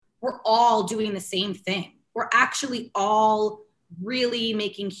we're all doing the same thing. We're actually all really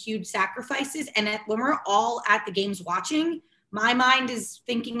making huge sacrifices. And when we're all at the games watching, my mind is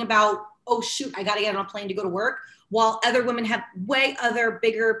thinking about, oh shoot, I got to get on a plane to go to work, while other women have way other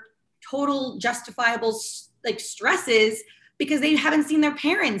bigger, total justifiable like stresses because they haven't seen their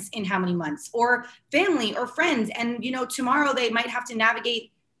parents in how many months, or family or friends. And, you know, tomorrow they might have to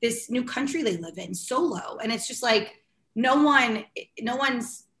navigate this new country they live in solo. And it's just like, no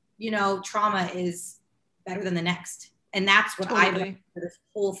one's, you know, trauma is better than the next. And that's what I've learned for this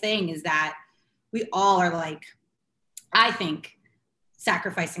whole thing, is that we all are like, I think,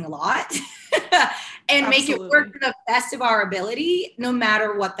 sacrificing a lot and make it work to the best of our ability, no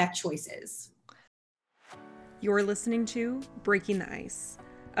matter what that choice is. You're listening to Breaking the Ice,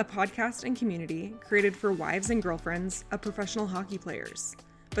 a podcast and community created for wives and girlfriends of professional hockey players,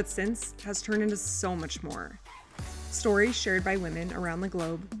 but since has turned into so much more. Stories shared by women around the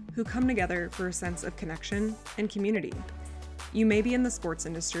globe who come together for a sense of connection and community. You may be in the sports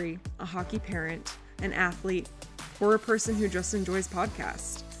industry, a hockey parent, an athlete, or a person who just enjoys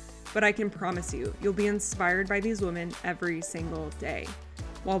podcasts, but I can promise you, you'll be inspired by these women every single day,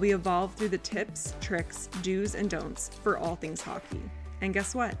 while we evolve through the tips, tricks, do's, and don'ts for all things hockey. And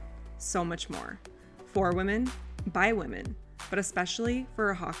guess what? So much more. For women, by women, but especially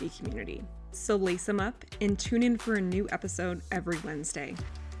for a hockey community. So lace them up and tune in for a new episode every Wednesday.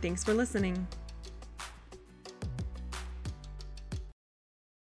 Thanks for listening.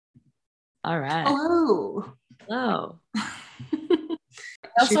 All right. Hello. I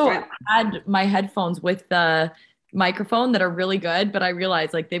also had my headphones with the microphone that are really good, but I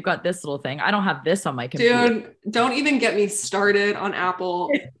realized like they've got this little thing. I don't have this on my computer. Dude, don't even get me started on Apple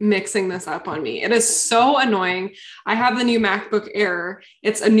mixing this up on me. It is so annoying. I have the new MacBook Air.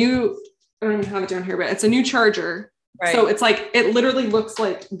 It's a new, I don't even have it down here, but it's a new charger. Right. So it's like, it literally looks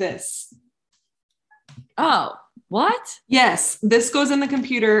like this. Oh, what? Yes. This goes in the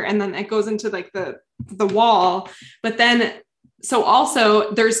computer and then it goes into like the wall. But then, so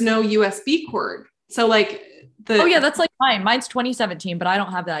also there's no USB cord. So like oh yeah, that's like mine. Mine's 2017, but I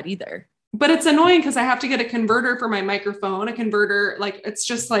don't have that either. But it's annoying because I have to get a converter for my microphone, a converter. Like, it's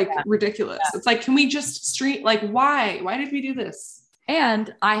just like ridiculous. Yeah. It's like, can we just stream? Like, why did we do this?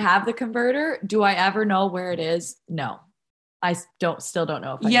 And I have the converter. Do I ever know where it is? No, I still don't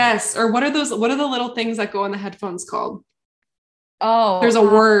know. Yes. Or what are the little things that go in the headphones called? Oh, there's a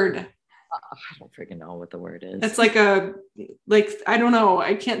word. I don't freaking know what the word is. It's like I don't know.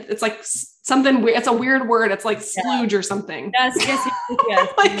 I can't, it's like something weird. It's a weird word. It's like splooge or something. Yes.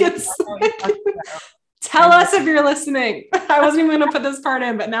 Like it's, tell us if you're listening. I wasn't even going to put this part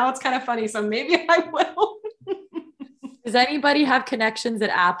in, but now it's kind of funny. So maybe I will. Does anybody have connections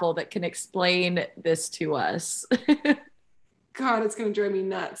at Apple that can explain this to us? God, it's going to drive me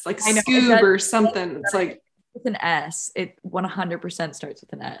nuts. Like Scoob or something. It's like, with an S. It 100% starts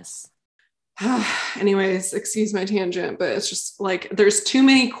with an S. Anyways, excuse my tangent, but it's just like there's too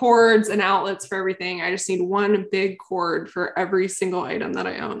many cords and outlets for everything. I just need one big cord for every single item that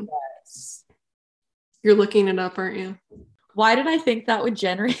I own. Yes. You're looking it up, aren't you? Why did I think that would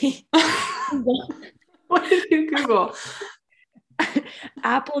generate? What did you Google?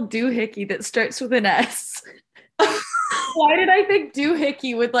 Apple doohickey that starts with an S. Why did I think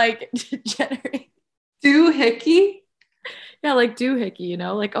doohickey would like generate? Doohickey? Yeah, like doohickey, you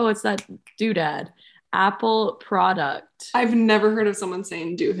know, like, oh, it's that doodad. Apple product. I've never heard of someone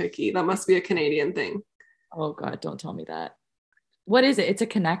saying doohickey. That must be a Canadian thing. Oh God, don't tell me that. What is it? It's a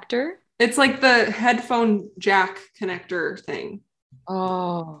connector? It's like the headphone jack connector thing.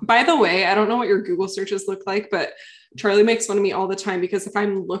 Oh. By the way, I don't know what your Google searches look like, but Charlie makes fun of me all the time because if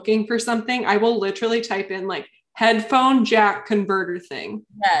I'm looking for something, I will literally type in like headphone jack converter thing.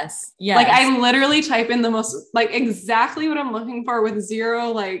 Yes. Like I literally type in the most, like exactly what I'm looking for with zero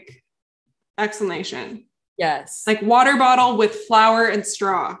like explanation. Yes. Like water bottle with flour and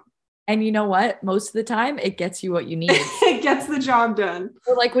straw. And you know what? Most of the time it gets you what you need. It gets the job done.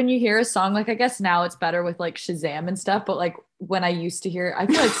 Or like when you hear a song, like I guess now it's better with like Shazam and stuff, but like when I used to hear, I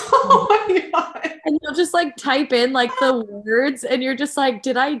feel like oh my God. And you'll just like type in like the words and you're just like,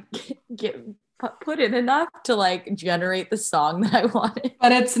 did I put in enough to like generate the song that I wanted?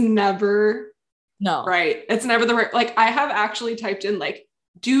 But it's never right. It's never the right, like I have actually typed in like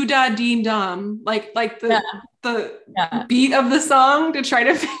doo da dee dum, like the beat of the song to try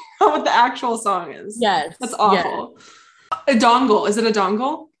to figure out what the actual song is. Yes. That's awful. Yes. A dongle. Is it a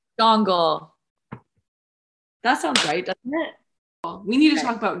dongle? Dongle. That sounds right, doesn't it? We need to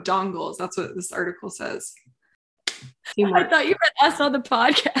talk about dongles. That's what this article says. Teamwork. I thought you meant us on the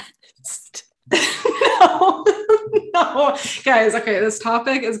podcast. No, no, guys. Okay, this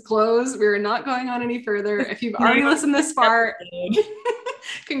topic is closed. We're not going on any further. If you've already listened this far,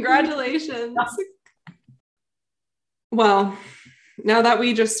 congratulations. Well, now that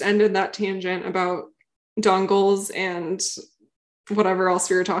we just ended that tangent about dongles and whatever else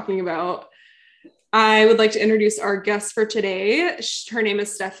we were talking about, I would like to introduce our guest for today. Her name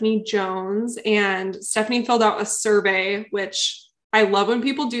is Stephanie Jones, and Stephanie filled out a survey, which I love when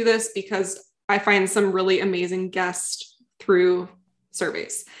people do this because I find some really amazing guests through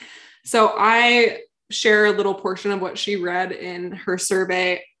surveys. So I share a little portion of what she read in her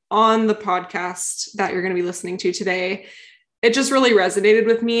survey on the podcast that you're going to be listening to today. It just really resonated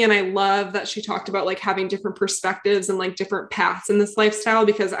with me. And I love that she talked about like having different perspectives and like different paths in this lifestyle,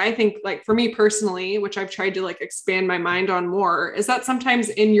 because I think like for me personally, which I've tried to like expand my mind on more, is that sometimes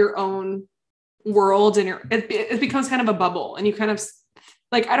in your own world and it becomes kind of a bubble, and you kind of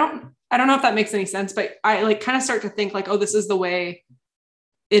like, I don't know if that makes any sense, but I like kind of start to think like, oh, this is the way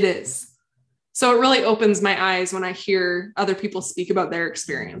it is. So it really opens my eyes when I hear other people speak about their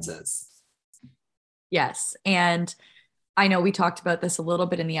experiences. Yes. And I know we talked about this a little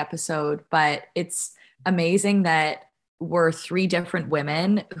bit in the episode, but it's amazing that we're three different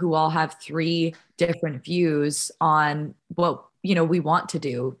women who all have three different views on what, you know, we want to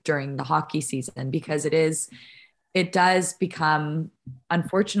do during the hockey season, because it does become,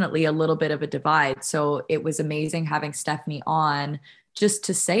 unfortunately, a little bit of a divide. So it was amazing having Stephanie on just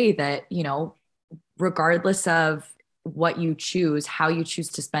to say that, you know, regardless of what you choose, how you choose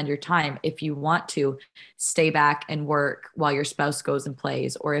to spend your time, if you want to stay back and work while your spouse goes and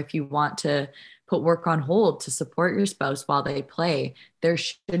plays, or if you want to put work on hold to support your spouse while they play, there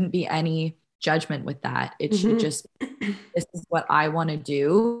shouldn't be any judgment with that. It should just, this is what I want to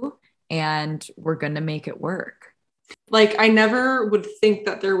do, and we're going to make it work. Like, I never would think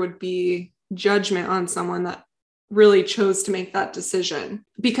that there would be judgment on someone that really chose to make that decision,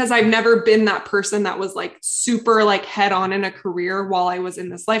 because I've never been that person that was like super like head on in a career while I was in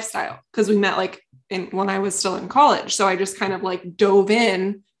this lifestyle, because we met like when I was still in college. So I just kind of like dove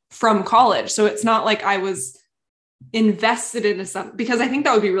in from college. So it's not like I was invested into something, because I think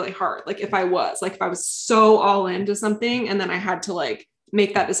that would be really hard. Like if I was so all into something and then I had to like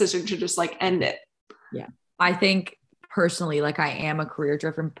make that decision to just like end it. Yeah. I think personally, like I am a career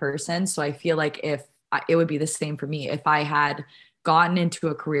driven person. So I feel like it would be the same for me. If I had gotten into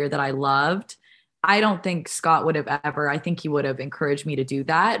a career that I loved, I don't think Scott would have ever, I think he would have encouraged me to do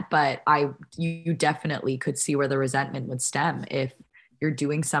that. But you definitely could see where the resentment would stem if you're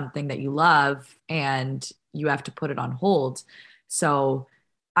doing something that you love and you have to put it on hold. So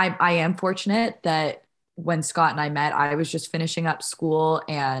I am fortunate that when Scott and I met, I was just finishing up school,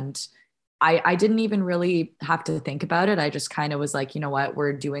 and I didn't even really have to think about it. I just kind of was like, you know what,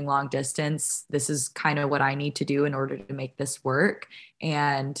 we're doing long distance. This is kind of what I need to do in order to make this work.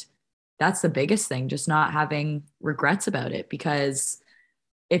 And that's the biggest thing, just not having regrets about it. Because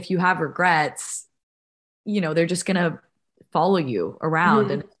if you have regrets, you know, they're just going to follow you around.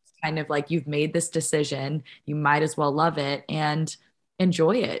 And it's kind of like, you've made this decision, you might as well love it and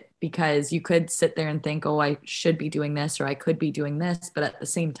enjoy it, because you could sit there and think, oh, I should be doing this, or I could be doing this. But at the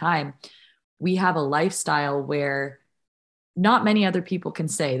same time, we have a lifestyle where not many other people can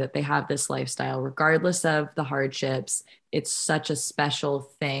say that they have this lifestyle, regardless of the hardships. It's such a special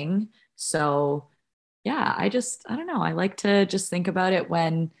thing. So yeah, I don't know. I like to just think about it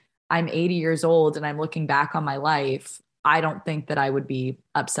when I'm 80 years old and I'm looking back on my life. I don't think that I would be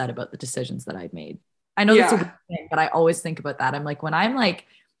upset about the decisions that I've made. I know that's a weird thing, but I always think about that. I'm like, when I'm like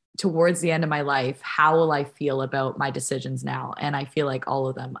towards the end of my life, how will I feel about my decisions now? And I feel like all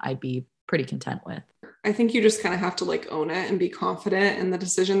of them I'd be pretty content with. I think you just kind of have to like own it and be confident in the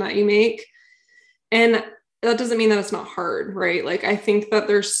decision that you make. And that doesn't mean that it's not hard, right? Like, I think that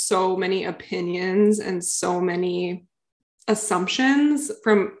there's so many opinions and so many assumptions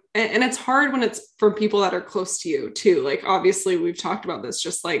and it's hard when it's from people that are close to you too. Like, obviously we've talked about this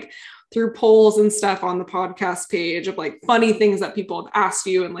just like through polls and stuff on the podcast page of like funny things that people have asked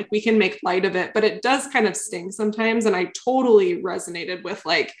you, and like we can make light of it, but it does kind of sting sometimes. And I totally resonated with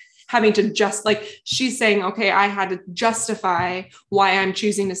like having to just like, she's saying, okay, I had to justify why I'm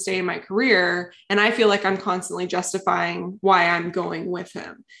choosing to stay in my career. And I feel like I'm constantly justifying why I'm going with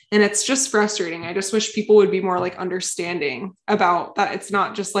him. And it's just frustrating. I just wish people would be more like understanding about that. It's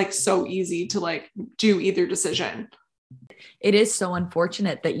not just like so easy to like do either decision. It is so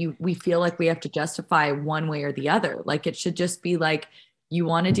unfortunate that we feel like we have to justify one way or the other. Like, it should just be like, you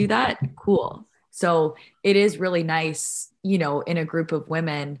want to do that? Cool. So it is really nice, you know, in a group of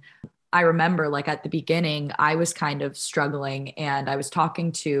women, I remember like at the beginning, I was kind of struggling, and I was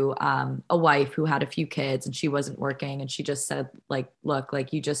talking to a wife who had a few kids and she wasn't working. And she just said like, look,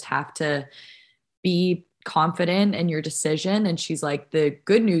 like you just have to be confident in your decision. And she's like, the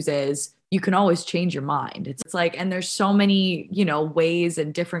good news is you can always change your mind. It's like, and there's so many, you know, ways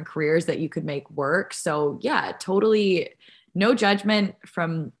and different careers that you could make work. So yeah, totally no judgment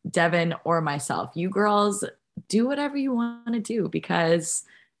from Devin or myself. You girls do whatever you want to do, because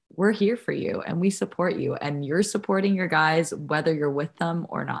we're here for you and we support you, and you're supporting your guys, whether you're with them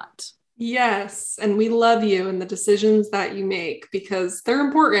or not. Yes. And we love you and the decisions that you make, because they're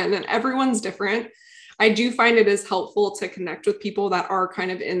important and everyone's different. I do find it is helpful to connect with people that are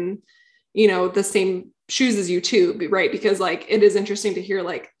kind of in, you know, the same shoes as you too, right? Because like, it is interesting to hear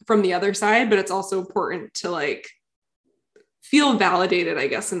like from the other side, but it's also important to like feel validated, I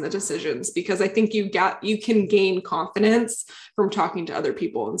guess, in the decisions, because I think you can gain confidence from talking to other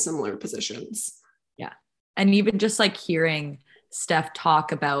people in similar positions. Yeah. And even just like hearing Steph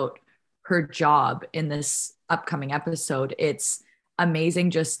talk about her job in this upcoming episode, it's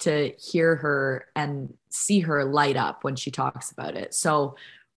amazing just to hear her and see her light up when she talks about it. So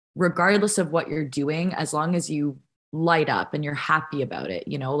regardless of what you're doing, as long as you light up and you're happy about it,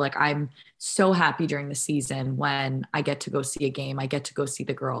 you know, like I'm so happy during the season when I get to go see a game, I get to go see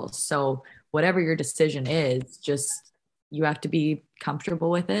the girls. So whatever your decision is, just, you have to be comfortable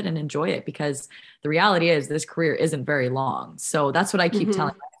with it and enjoy it, because the reality is this career isn't very long. So that's what I keep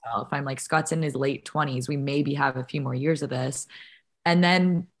telling myself. I'm like, Scott's in his late 20s. We maybe have a few more years of this. And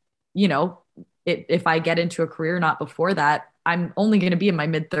then, you know, if I get into a career not before that, I'm only going to be in my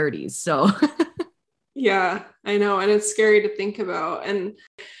mid 30s. So yeah, I know. And it's scary to think about. And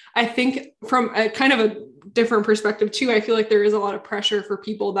I think from a kind of a different perspective too, I feel like there is a lot of pressure for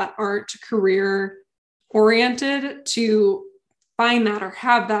people that aren't career oriented to find that or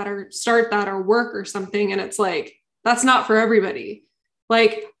have that or start that or work or something. And it's like, that's not for everybody.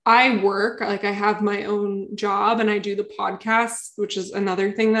 Like I work, like I have my own job and I do the podcast, which is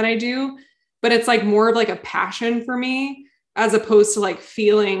another thing that I do, but it's like more of like a passion for me, as opposed to like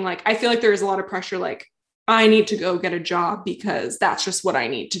feeling like, I feel like there's a lot of pressure. Like I need to go get a job because that's just what I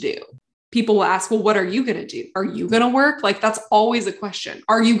need to do. People will ask, well, what are you going to do? Are you going to work? Like, that's always a question.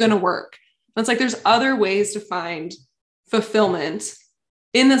 Are you going to work? And it's like, there's other ways to find fulfillment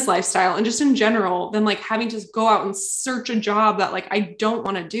in this lifestyle and just in general than like having to go out and search a job that like, I don't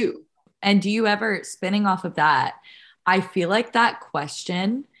want to do. And do you ever, spinning off of that, I feel like that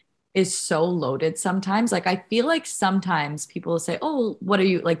question is so loaded sometimes. Like, I feel like sometimes people will say, oh, what are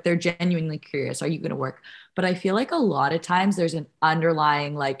you, like, they're genuinely curious. Are you going to work? But I feel like a lot of times there's an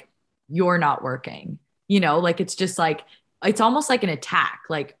underlying, like, you're not working, you know, like, it's just like, it's almost like an attack.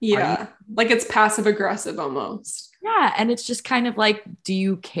 Like, yeah, like it's passive aggressive almost. Yeah. And it's just kind of like, do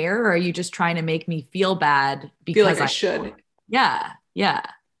you care? Or are you just trying to make me feel bad because feel like I should? Yeah. Yeah.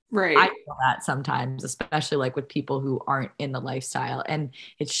 Right. I feel that sometimes, especially like with people who aren't in the lifestyle, and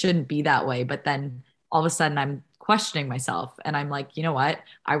it shouldn't be that way. But then all of a sudden I'm questioning myself and I'm like, you know what?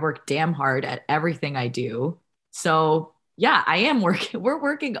 I work damn hard at everything I do. So yeah, I am working. We're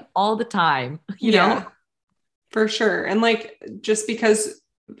working all the time, you know? For sure. And like, just because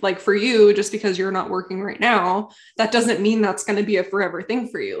like for you, just because you're not working right now, that doesn't mean that's going to be a forever thing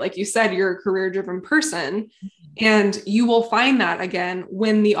for you. Like you said, you're a career driven person. And you will find that again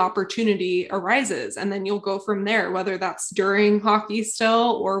when the opportunity arises. And then you'll go from there, whether that's during hockey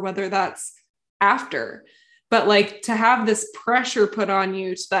still or whether that's after. But like to have this pressure put on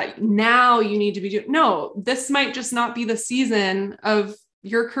you so that now you need to be doing, no, this might just not be the season of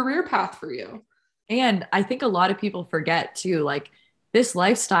your career path for you. And I think a lot of people forget too, like this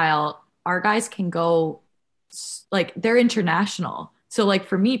lifestyle, our guys can go, like they're international. So like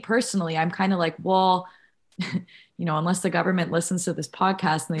for me personally, I'm kind of like, well, you know, unless the government listens to this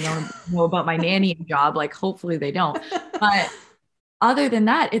podcast and they don't know about my nannying job, like hopefully they don't. But other than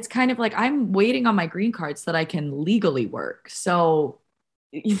that, it's kind of like I'm waiting on my green card so that I can legally work. So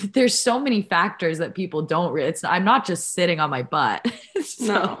there's so many factors that people don't I'm not just sitting on my butt.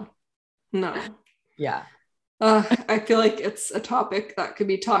 No. Yeah. I feel like it's a topic that could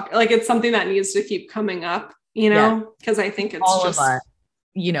be talked, like it's something that needs to keep coming up, you know, because I think it's all just of us.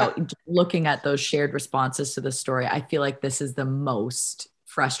 You know, looking at those shared responses to the story, I feel like this is the most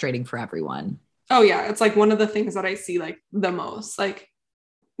frustrating for everyone. Oh yeah. It's like one of the things that I see like the most, like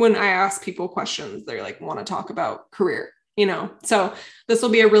when I ask people questions, they're like, want to talk about career, you know? So this will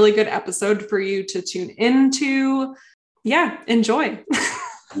be a really good episode for you to tune into. Yeah. Enjoy.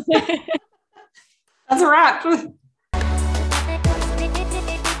 That's a wrap.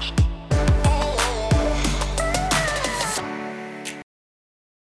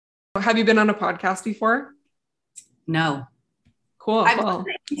 Have you been on a podcast before? No. Cool. I've done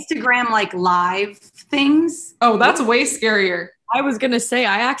Instagram like live things. Oh, that's way scarier. I was going to say,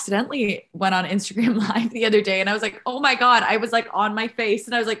 I accidentally went on Instagram live the other day and I was like, oh my God, I was like on my face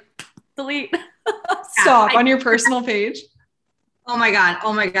and I was like, delete. Stop on your personal page. Oh my God.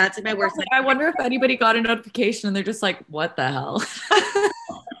 Oh my God. It's like my worst. I wonder if anybody got a notification and they're just like, what the hell?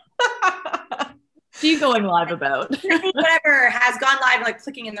 What are you going live about? Whatever has gone live, like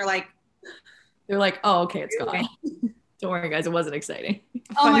clicking and they're like, oh, okay, it's gone. Don't worry, guys. It wasn't exciting.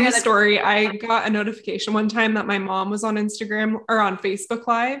 Funny story. I got a notification one time that my mom was on Instagram or on Facebook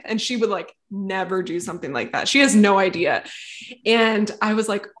Live, and she would like never do something like that. She has no idea. And I was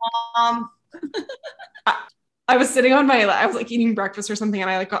like, I was sitting I was like eating breakfast or something, and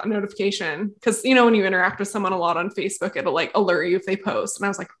I like got a notification because, you know, when you interact with someone a lot on Facebook, it'll like alert you if they post. And I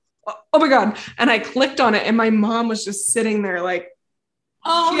was like, oh my God. And I clicked on it and my mom was just sitting there like,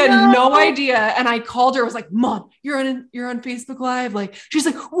 she had no idea. And I called her. I was like, Mom, you're on Facebook Live. Like, she's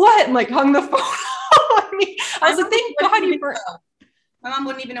like, what? And like hung the phone on me. I was like, thank God you were. My mom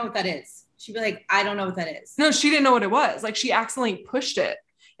wouldn't even know what that is. She'd be like, I don't know what that is. No, she didn't know what it was. Like, she accidentally pushed it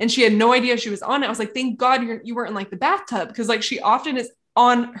and she had no idea she was on it. I was like, thank God you weren't in like the bathtub. Because like she often is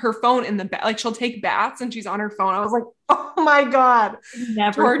on her phone in the like she'll take baths and she's on her phone. I was like, oh my God.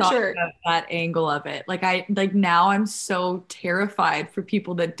 Never thought about that angle of it. Like now I'm so terrified for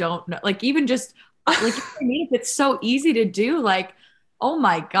people that don't know, like even just like if it's so easy to do, like, oh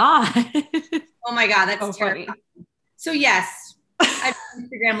my God. Oh my God. That's terrifying. Funny. So yes, I did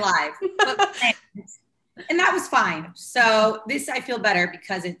Instagram live, and that was fine. So this, I feel better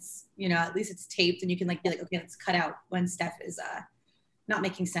because it's, you know, at least it's taped and you can like be like, okay, let's cut out when Steph is, not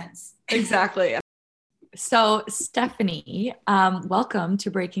making sense. Exactly. So Stephanie, welcome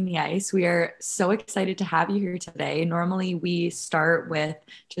to Breaking the Ice. We are so excited to have you here today. Normally we start with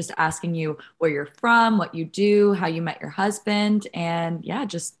just asking you where you're from, what you do, how you met your husband, and yeah,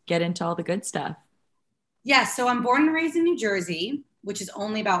 just get into all the good stuff. Yeah, so I'm born and raised in New Jersey, which is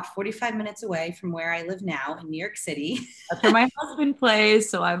only about 45 minutes away from where I live now in New York City. That's where my husband plays,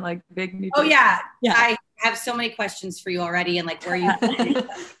 so I'm like big New Jersey. Oh yeah. I have so many questions for you already, and like where you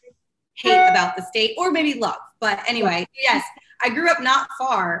hate about the state or maybe love. But anyway, yes, I grew up not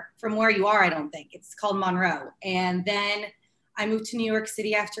far from where you are, I don't think. It's called Monroe. And then I moved to New York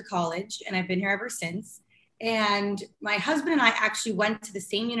City after college, and I've been here ever since. And my husband and I actually went to the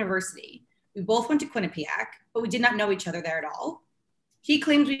same university. We both went to Quinnipiac, but we did not know each other there at all. He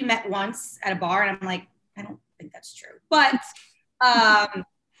claims we met once at a bar, and I'm like, I don't think that's true. But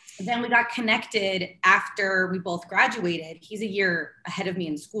then we got connected after we both graduated. He's a year ahead of me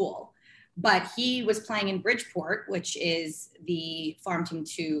in school, but he was playing in Bridgeport, which is the farm team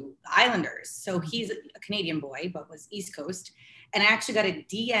to the Islanders. So he's a Canadian boy, but was East Coast. And I actually got a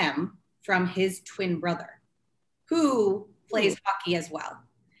DM from his twin brother, who plays hockey as well.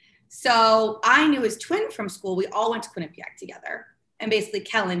 So I knew his twin from school. We all went to Quinnipiac together. And basically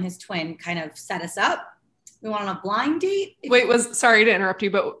Kellen, his twin, kind of set us up. We went on a blind date. Wait, sorry to interrupt you,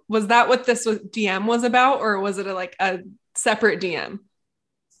 but was that what this DM was about? Or was it like a separate DM?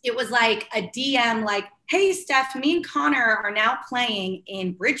 It was like a DM like, hey, Steph, me and Connor are now playing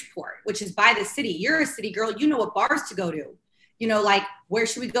in Bridgeport, which is by the city. You're a city girl. You know what bars to go to. You know, like, where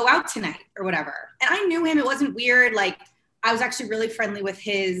should we go out tonight or whatever? And I knew him. It wasn't weird. Like, I was actually really friendly with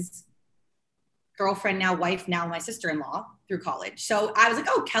his girlfriend, now wife, now my sister-in-law through college. So I was like,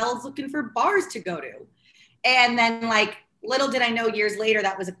 oh, Kel's looking for bars to go to. And then like, little did I know years later,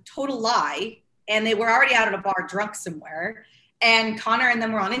 that was a total lie. And they were already out at a bar drunk somewhere. And Connor and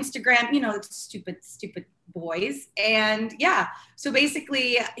them were on Instagram, you know, stupid boys. And yeah, so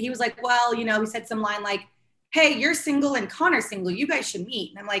basically he was like, well, you know, he said some line like, hey, you're single and Connor's single. You guys should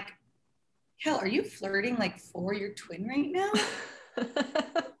meet. And I'm like, Kel, are you flirting like for your twin right now?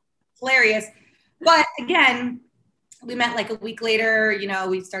 Hilarious. But again, we met like a week later, you know,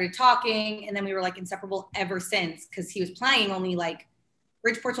 we started talking, and then we were like inseparable ever since, because he was playing only like,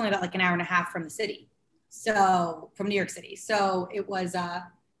 Bridgeport's only about like an hour and a half from the city. So from New York City. So it was,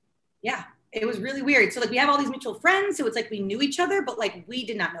 yeah, it was really weird. So like we have all these mutual friends. So it's like we knew each other, but like we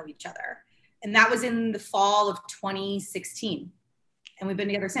did not know each other. And that was in the fall of 2016. And we've been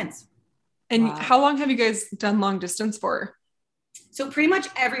together since. And how long have you guys done long distance for? So pretty much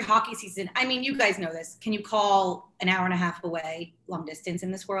every hockey season. I mean, you guys know this. Can you call an hour and a half away long distance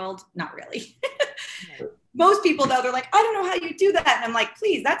in this world? Not really. Most people though, they're like, I don't know how you do that. And I'm like,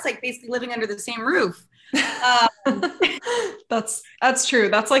 please, that's like basically living under the same roof. That's true.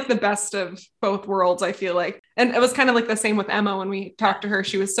 That's like the best of both worlds, I feel like. And it was kind of like the same with Emma when we talked to her.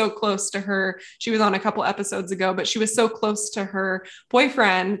 She was so close to she was on a couple episodes ago, but she was so close to her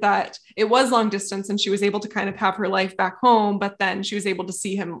boyfriend that it was long distance and she was able to kind of have her life back home, but then she was able to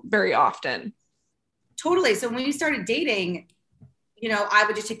see him very often. Totally. So when we started dating, I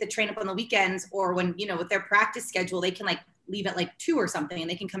would just take the train up on the weekends, or when, with their practice schedule, they can like leave at like 2 or something and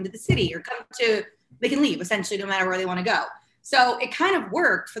they can come to the city or they can leave essentially no matter where they want to go. So it kind of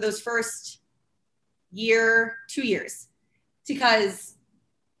worked for those first 2 years, because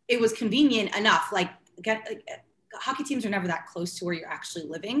it was convenient enough. Like hockey teams are never that close to where you're actually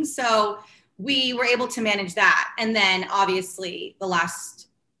living. So we were able to manage that. And then obviously the last,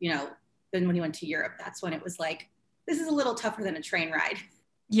 then when he went to Europe, that's when it was like, this is a little tougher than a train ride.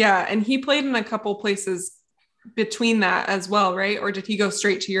 Yeah. And he played in a couple places between that as well, right? Or did he go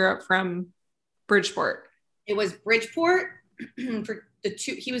straight to Europe from Bridgeport? It was Bridgeport for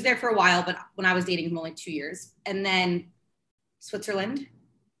he was there for a while, but when I was dating him, only 2 years. And then Switzerland,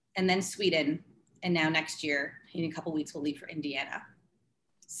 and then Sweden. And now next year, in a couple weeks, we'll leave for Indiana.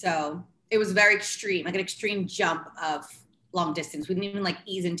 So it was very extreme, like an extreme jump of long distance. We didn't even like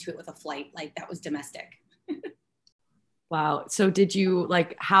ease into it with a flight. Like that was domestic. Wow. So did you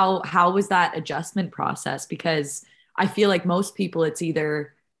like, how was that adjustment process? Because I feel like most people, it's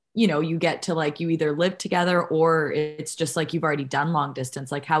either, you get to like, you either live together or it's just like, you've already done long distance.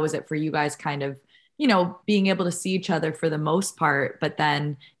 Like, how was it for you guys kind of, being able to see each other for the most part, but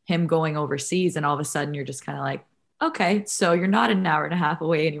then him going overseas and all of a sudden you're just kind of like, okay, so you're not an hour and a half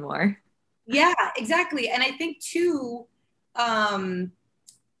away anymore. Yeah, exactly. And I think too,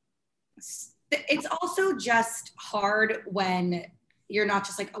 it's also just hard when you're not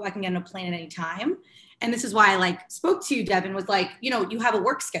just like, oh, I can get on a plane at any time. And this is why I like spoke to you, Devin, was like, you have a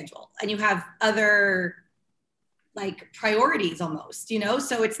work schedule and you have other like priorities almost,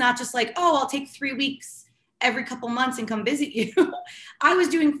 so it's not just like, oh, I'll take 3 weeks every couple months and come visit you. I was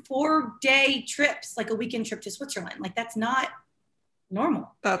doing 4-day trips, like a weekend trip to Switzerland. Like that's not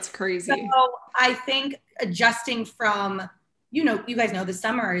normal. That's crazy. So I think adjusting from, you guys know the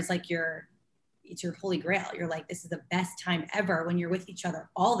summer is like it's your holy grail. You're like, this is the best time ever when you're with each other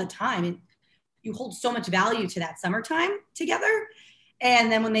all the time. And you hold so much value to that summertime together.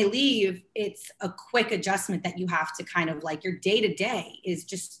 And then when they leave, it's a quick adjustment that you have to kind of like, your day to day is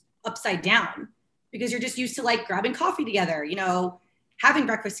just upside down because you're just used to like grabbing coffee together, having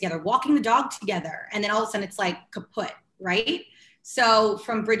breakfast together, walking the dog together. And then all of a sudden it's like kaput, right? So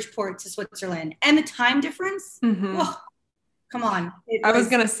from Bridgeport to Switzerland and the time difference, oh, come on. I was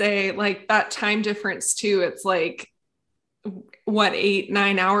going to say like that time difference too. It's like, what,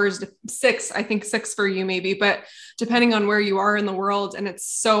 8-9 hours, 6, I think 6 for you maybe, but depending on where you are in the world. And it's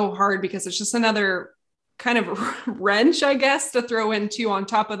so hard because it's just another kind of wrench, I guess, to throw into on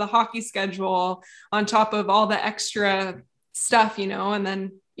top of the hockey schedule, on top of all the extra stuff, and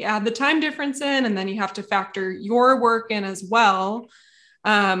then you add the time difference in, and then you have to factor your work in as well.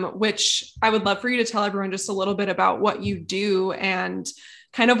 Which I would love for you to tell everyone just a little bit about what you do and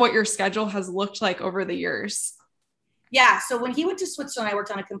kind of what your schedule has looked like over the years. Yeah. So when he went to Switzerland, I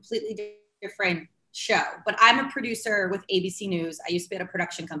worked on a completely different show, but I'm a producer with ABC News. I used to be at a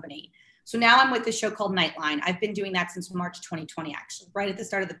production company. So now I'm with a show called Nightline. I've been doing that since March 2020, actually, right at the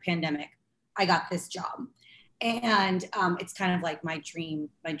start of the pandemic. I got this job. And it's kind of like my dream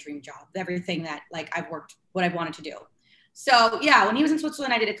job, everything that like what I've wanted to do. So yeah, when he was in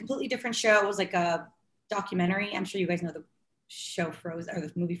Switzerland, I did a completely different show. It was like a documentary. I'm sure you guys know the show Frozen, or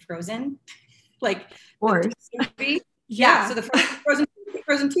the movie Frozen. Like, of course. Yeah. So the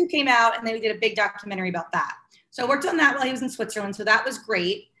Frozen 2 came out and then we did a big documentary about that. So I worked on that while he was in Switzerland. So that was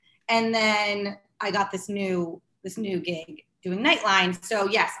great. And then I got this new gig doing Nightline. So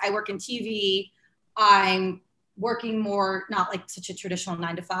yes, I work in TV. I'm working more, not like such a traditional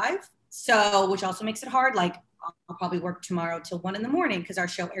 9 to 5. So, which also makes it hard. Like I'll probably work tomorrow till 1 a.m. because our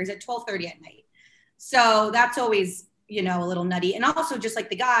show airs at 12:30 at night. So that's always, a little nutty. And also just like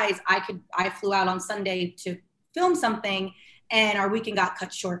the guys, I flew out on Sunday to film something and our weekend got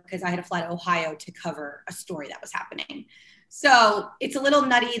cut short because I had to fly to Ohio to cover a story that was happening. So it's a little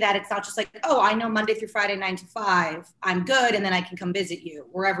nutty that it's not just like, oh, I know Monday through Friday, 9 to 5, I'm good. And then I can come visit you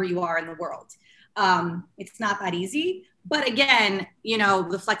wherever you are in the world. It's not that easy. But again,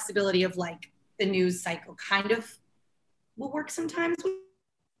 the flexibility of like the news cycle kind of will work sometimes with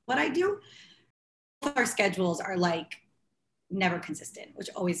what I do. Our schedules are like never consistent, which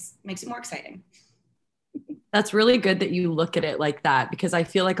always makes it more exciting. That's really good that you look at it like that, because I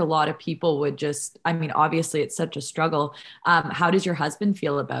feel like a lot of people would just, I mean, obviously it's such a struggle. How does your husband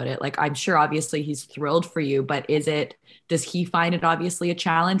feel about it? Like, I'm sure obviously he's thrilled for you, but does he find it obviously a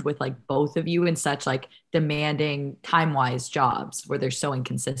challenge with like both of you in such like demanding time-wise jobs where they're so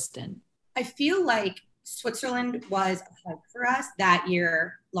inconsistent? I feel like Switzerland was a hug for us that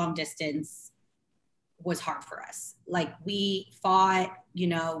year. Long distance was hard for us. Like we fought,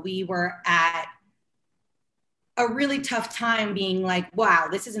 we were at a really tough time being like, wow,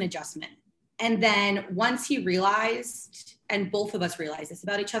 this is an adjustment. And then once he realized, and both of us realized this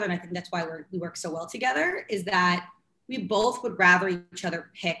about each other, and I think that's why we work so well together, is that we both would rather each other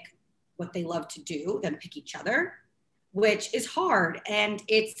pick what they love to do than pick each other, which is hard. And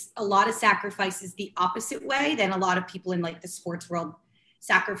it's a lot of sacrifices the opposite way than a lot of people in like the sports world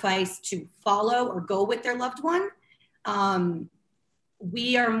sacrifice to follow or go with their loved one.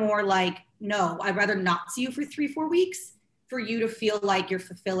 We are more like, no, I'd rather not see you for 3-4 weeks for you to feel like you're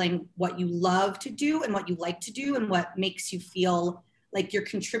fulfilling what you love to do and what you like to do and what makes you feel like you're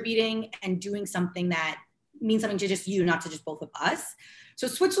contributing and doing something that means something to just you, not to just both of us. So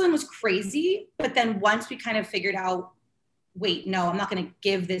Switzerland was crazy. But then once we kind of figured out, wait, no, I'm not going to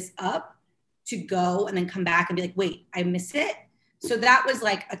give this up to go and then come back and be like, wait, I miss it. So that was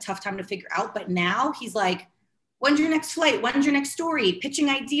like a tough time to figure out. But now he's like, when's your next flight? When's your next story? Pitching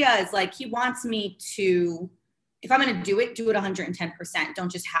ideas. Like he wants me to, if I'm going to do it 110%.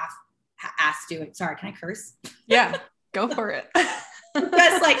 Don't just half-ass do it. Sorry, can I curse? Yeah, go for it.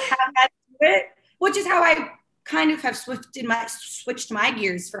 Just like half-ass do it, which is how I kind of have switched my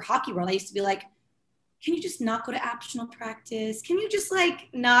gears for hockey world. I used to be like, can you just not go to optional practice? Can you just like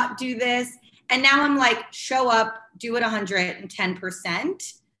not do this? And now I'm like, show up, do it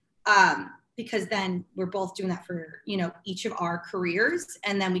 110%. Because then we're both doing that for, each of our careers.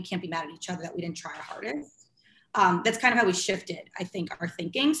 And then we can't be mad at each other that we didn't try our hardest. That's kind of how we shifted, I think, our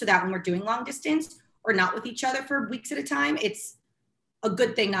thinking, so that when we're doing long distance or not with each other for weeks at a time, it's a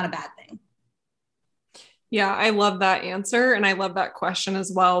good thing, not a bad thing. Yeah, I love that answer. And I love that question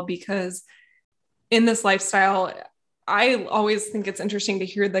as well, because in this lifestyle, I always think it's interesting to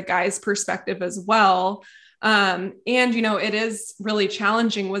hear the guy's perspective as well. And, it is really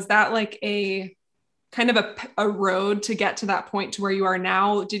challenging. Was that like a kind of a road to get to that point to where you are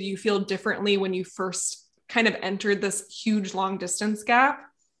now? Did you feel differently when you first kind of entered this huge long distance gap?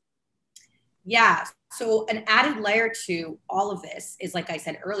 Yeah. So an added layer to all of this is, like I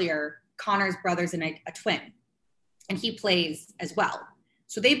said earlier, Connor's brother's a twin, and he plays as well.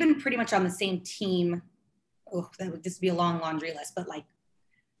 So they've been pretty much on the same team. Oh, this would be a long laundry list, but like,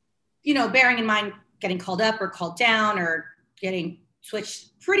 bearing in mind getting called up or called down or getting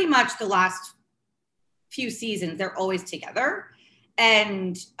switched pretty much the last few seasons, they're always together.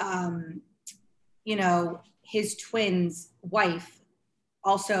 And, his twin's wife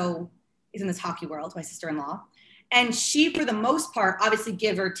also is in this hockey world, my sister-in-law. And she, for the most part, obviously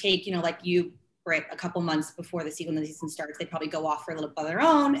give or take, like you, Britt, a couple months before the season starts, they probably go off for a little bit of their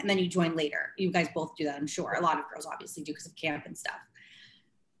own, and then you join later. You guys both do that, I'm sure. A lot of girls obviously do because of camp and stuff.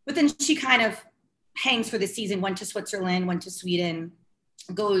 But then she kind of hangs for the season, went to Switzerland, went to Sweden,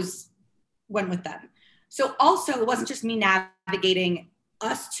 went with them. So also it wasn't just me navigating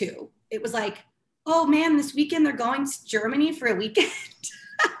us two. It was like, oh man, this weekend they're going to Germany for a weekend.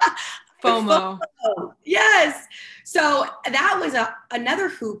 FOMO. Yes. So that was another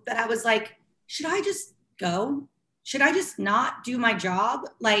hoop that I was like, should I just go? Should I just not do my job?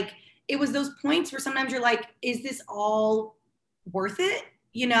 Like, it was those points where sometimes you're like, is this all worth it?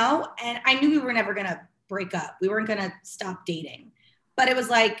 And I knew we were never going to break up. We weren't going to stop dating. But it was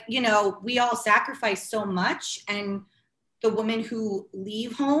like, we all sacrifice so much. And the women who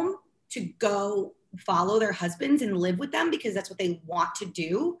leave home to go follow their husbands and live with them because that's what they want to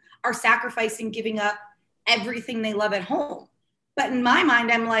do are sacrificing, giving up everything they love at home. But in my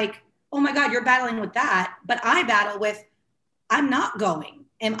mind, I'm like, oh my God, you're battling with that. But I battle with, I'm not going.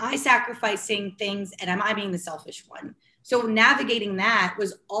 Am I sacrificing things? And am I being the selfish one? So navigating that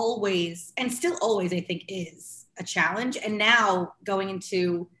was always, and still always, I think, is a challenge. And now going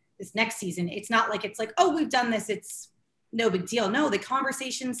into this next season, it's not like, it's like, oh, we've done this, it's no big deal. No, the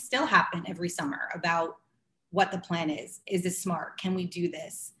conversations still happen every summer about what the plan is. Is this smart? Can we do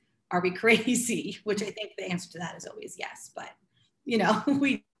this? Are we crazy? Which I think the answer to that is always yes. But,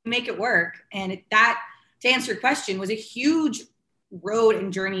 we make it work. And that, to answer your question, was a huge road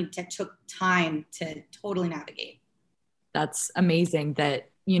and journey that took time to totally navigate. That's amazing that,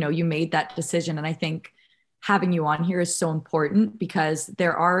 you made that decision. And I think having you on here is so important because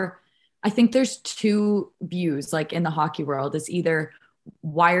I think there's two views, like in the hockey world, is either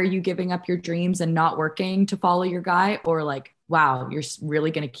why are you giving up your dreams and not working to follow your guy? Or like, wow, you're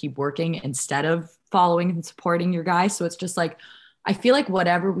really going to keep working instead of following and supporting your guy. So it's just like, I feel like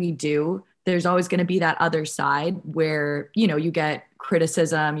whatever we do, there's always going to be that other side where, you know, you get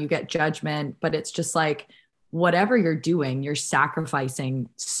criticism, you get judgment, but it's just like, whatever you're doing, you're sacrificing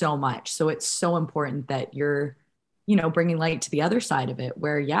so much. So it's so important that you're, you know, bringing light to the other side of it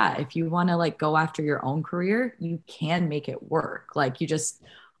where, yeah, if you want to like go after your own career, you can make it work. Like you just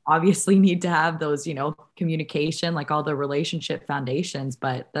obviously need to have those, you know, communication, like all the relationship foundations,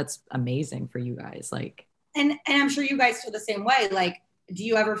 but that's amazing for you guys. Like, and I'm sure you guys feel the same way. Like, do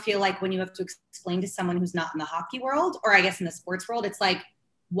you ever feel like when you have to explain to someone who's not in the hockey world, or I guess in the sports world, it's like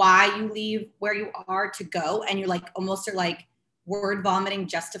why you leave where you are to go, and you're like almost are like word vomiting,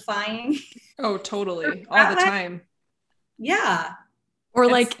 justifying. Oh, totally. All the time. Yeah. Or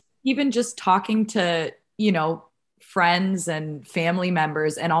like even just talking to, you know, friends and family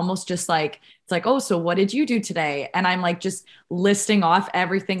members and almost just like, it's like, oh, so what did you do today? And I'm like, just listing off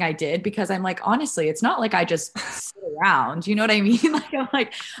everything I did because I'm like, honestly, it's not like I just sit around, you know what I mean?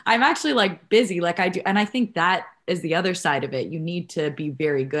 I'm actually like busy, like I do. And I think that is the other side of it. You need to be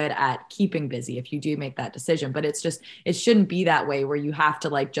very good at keeping busy if you do make that decision, but it's just, it shouldn't be that way where you have to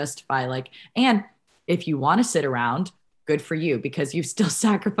like justify like, and if you want to sit around, good for you because you've still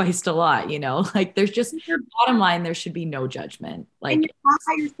sacrificed a lot, you know, like there's just bottom line, there should be no judgment. Like and you're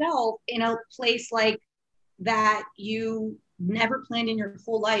by yourself in a place like that you never planned in your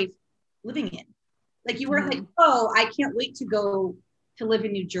whole life living in. Like you weren't like, oh, I can't wait to go to live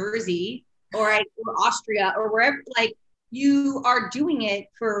in New Jersey or Austria or wherever. Like you are doing it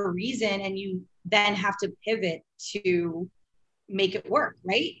for a reason and you then have to pivot to make it work,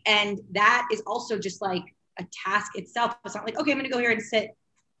 right? And that is also just like a task itself. It's not like, okay, I'm going to go here and sit.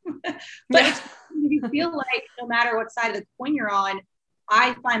 But it's, you feel like no matter what side of the coin you're on,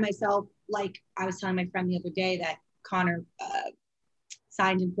 I find myself like, I was telling my friend the other day that Connor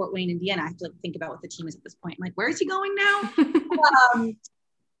signed in Fort Wayne, Indiana. I have to like think about what the team is at this point. I'm like, where is he going now?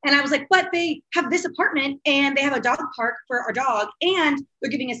 And I was like, but they have this apartment and they have a dog park for our dog and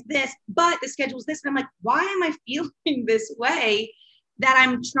they're giving us this, but the schedule's this. And I'm like, why am I feeling this way? That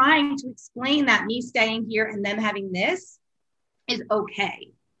I'm trying to explain that me staying here and them having this is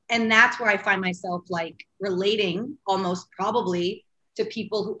okay. And that's where I find myself like relating almost probably to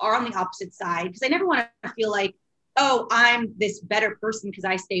people who are on the opposite side. Because I never want to feel like, oh, I'm this better person because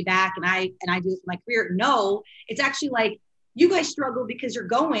I stay back and I do this for my career. No, it's actually like you guys struggle because you're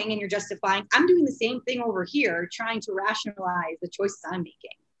going and you're justifying. I'm doing the same thing over here, trying to rationalize the choices I'm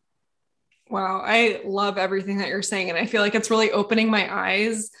making. Wow. I love everything that you're saying. And I feel like it's really opening my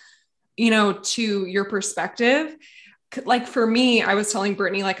eyes, you know, to your perspective. Like for me, I was telling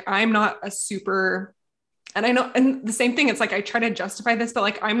Brittany, like, I'm not a super, and I know, and the same thing, it's like, I try to justify this, but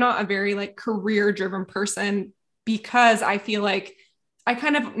like, I'm not a very like career driven person because I feel like I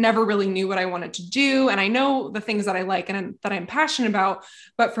kind of never really knew what I wanted to do. And I know the things that I like and that I'm passionate about,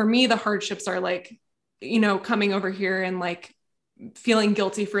 but for me, the hardships are like, you know, coming over here and like, feeling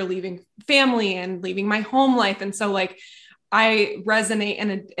guilty for leaving family and leaving my home life. And so like, I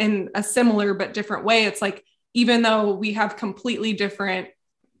resonate in a similar but different way. It's like, even though we have completely different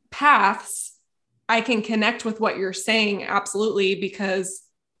paths, I can connect with what you're saying. Absolutely. Because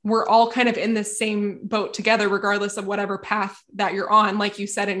we're all kind of in this same boat together, regardless of whatever path that you're on, like you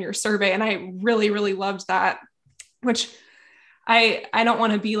said in your survey. And I really, really loved that, which I don't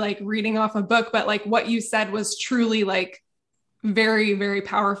want to be like reading off a book, but like what you said was truly like very, very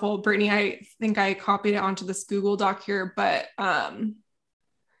powerful. Brittany, I think I copied it onto this Google Doc here, but do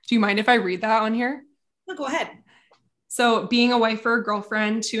you mind if I read that on here? No, go ahead. So being a wife or a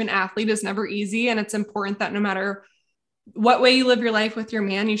girlfriend to an athlete is never easy. And it's important that no matter what way you live your life with your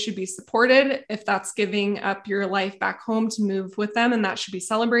man, you should be supported. If that's giving up your life back home to move with them, and that should be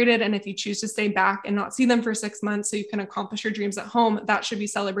celebrated. And if you choose to stay back and not see them for 6 months so you can accomplish your dreams at home, that should be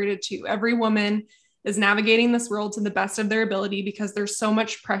celebrated too. Every woman is navigating this world to the best of their ability because there's so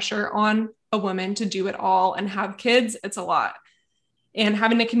much pressure on a woman to do it all and have kids. It's a lot. And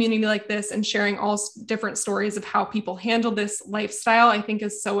having a community like this and sharing all different stories of how people handle this lifestyle, I think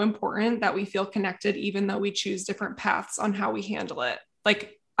is so important that we feel connected, even though we choose different paths on how we handle it.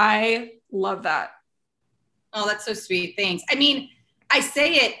 Like, I love that. Oh, that's so sweet. Thanks. I mean, I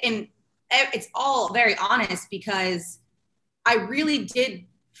say it and it's all very honest because I really did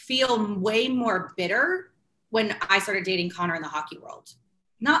feel way more bitter when I started dating Connor in the hockey world.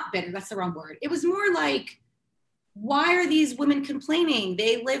 Not bitter, that's the wrong word. It was more like, why are these women complaining?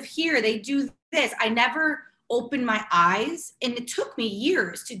 They live here, they do this. I never opened my eyes, and it took me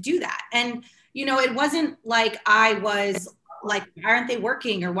years to do that. And, you know, it wasn't like I was like, why aren't they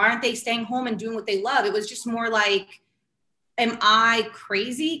working, or why aren't they staying home and doing what they love? It was just more like, am I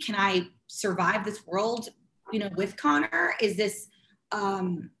crazy? Can I survive this world, with Connor? Is this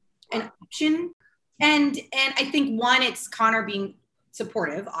an option? And I think, one, it's Connor being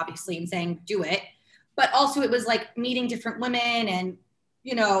supportive, obviously, and saying, do it. But also it was like meeting different women and,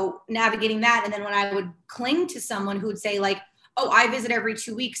 navigating that. And then when I would cling to someone who would say like, oh, I visit every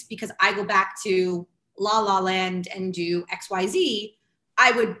 2 weeks because I go back to La La Land and do XYZ,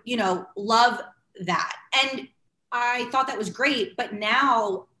 I would, love that. And I thought that was great. But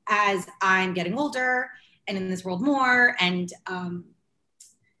now, as I'm getting older and in this world more, and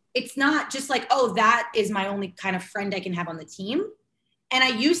it's not just like, oh, that is my only kind of friend I can have on the team. And I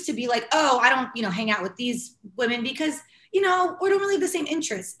used to be like, oh, I don't, hang out with these women because, we don't really have the same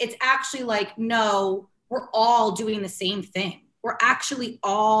interests. It's actually like, no, we're all doing the same thing. We're actually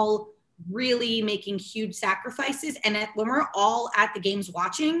all really making huge sacrifices. And when we're all at the games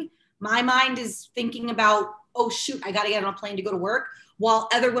watching, my mind is thinking about, oh, shoot, I got to get on a plane to go to work, while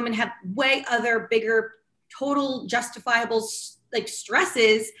other women have way other bigger, total justifiable like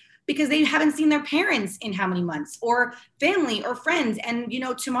stresses because they haven't seen their parents in how many months, or family or friends. And,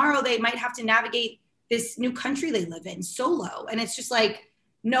 tomorrow they might have to navigate this new country they live in solo. And it's just like,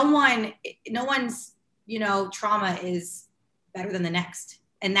 no one's, trauma is better than the next.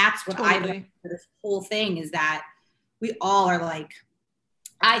 And that's what I've learned for this whole thing, is that we all are like,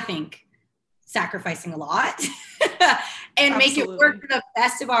 I think, sacrificing a lot and make it work to the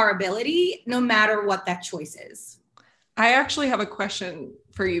best of our ability, no matter what that choice is. I actually have a question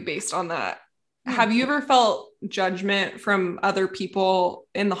for you based on that. Have you ever felt judgment from other people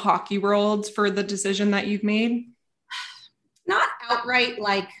in the hockey world for the decision that you've made? Not outright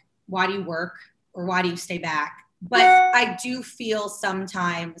like, why do you work or why do you stay back? But I do feel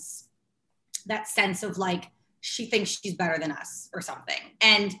sometimes that sense of like, she thinks she's better than us or something.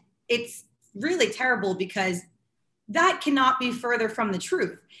 And it's really terrible because that cannot be further from the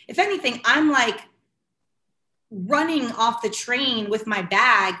truth. If anything, I'm like running off the train with my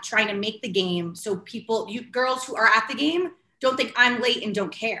bag, trying to make the game. So you girls who are at the game don't think I'm late and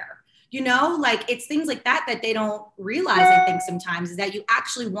don't care. Like it's things like that they don't realize, I think sometimes, is that you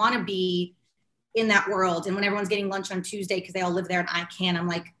actually want to be in that world. And when everyone's getting lunch on Tuesday because they all live there and I can't, I'm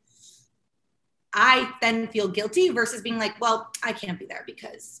like, I then feel guilty versus being like, well, I can't be there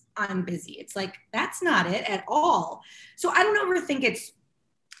because I'm busy. It's like, that's not it at all. So I don't ever think it's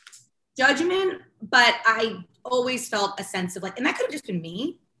judgment, but I always felt a sense of like, and that could have just been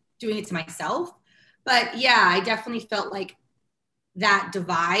me doing it to myself. But yeah, I definitely felt like that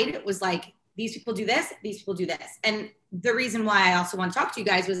divide was like, these people do this, these people do this. And the reason why I also want to talk to you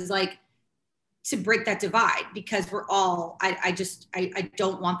guys was like, to break that divide, because we're all, I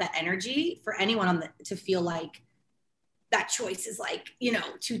don't want that energy for anyone to feel like that choice is like,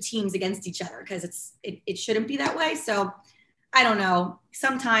 two teams against each other, because it shouldn't be that way. So I don't know.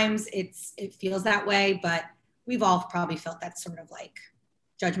 Sometimes it feels that way, but we've all probably felt that sort of like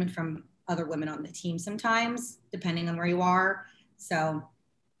judgment from other women on the team sometimes, depending on where you are. So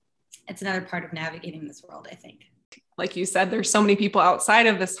it's another part of navigating this world, I think. Like you said, there's so many people outside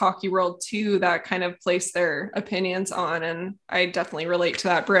of this hockey world too that kind of place their opinions on. And I definitely relate to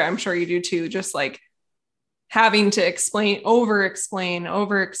that, Britt. I'm sure you do too. Just like having to over explain.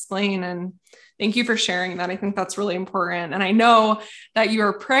 And thank you for sharing that. I think that's really important. And I know that you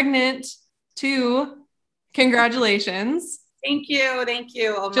are pregnant too. Congratulations. Thank you.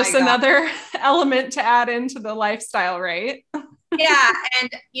 Oh my Just God. Another element to add into the lifestyle, right? Yeah.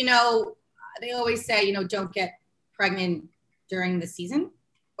 And, they always say, don't get pregnant during the season,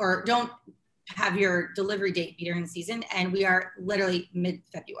 or don't have your delivery date be during the season. And we are literally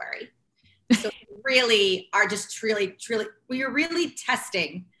mid-February. So we are really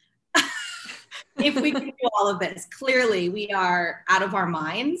testing if we can do all of this. Clearly we are out of our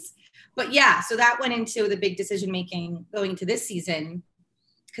minds. But yeah, so that went into the big decision-making going into this season,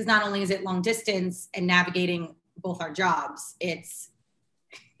 because not only is it long distance and navigating both our jobs, it's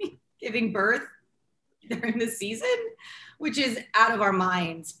giving birth during the season, which is out of our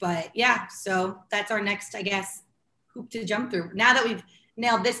minds. But yeah, so that's our next, I guess, hoop to jump through. Now that we've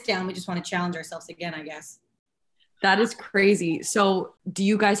nailed this down, we just want to challenge ourselves again, I guess. That is crazy. So do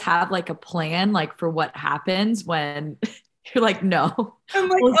you guys have like a plan, like for what happens when you're like, no? I'm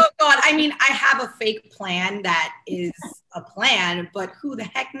like, oh God. I mean, I have a fake plan that is a plan, but who the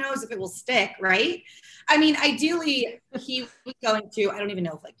heck knows if it will stick, right? I mean, ideally, he was going to, I don't even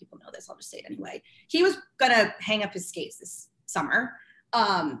know if like people know this, I'll just say it anyway. He was going to hang up his skates this summer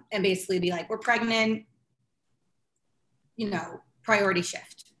and basically be like, we're pregnant, priority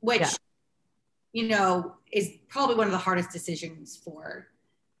shift, which you know, is probably one of the hardest decisions for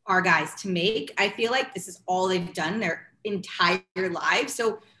our guys to make. I feel like this is all they've done their entire lives.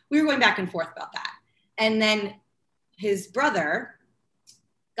 So we were going back and forth about that. And then his brother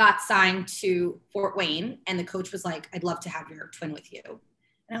got signed to Fort Wayne, and the coach was like, I'd love to have your twin with you.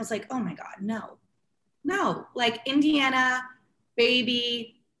 And I was like, oh my God, no, like Indiana,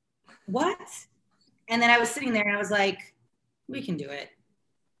 baby, what? And then I was sitting there and I was like, we can do it.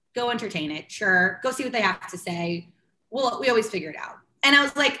 Go entertain it. Sure. Go see what they have to say. We always figure it out. And I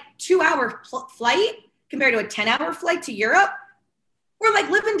was like, 2-hour flight compared to a 10-hour flight to Europe. We're like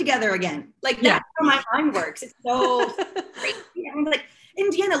living together again. Like that's how my mind works. It's so crazy. I'm like,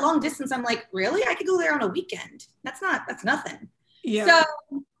 Indiana, long distance. I'm like, really? I could go there on a weekend. That's nothing.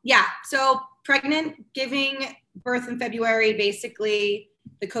 Yeah. So pregnant, giving birth in February, basically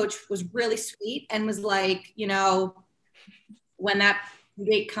the coach was really sweet and was like, you know, when that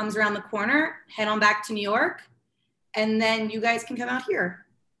date comes around the corner, head on back to New York. And then you guys can come out here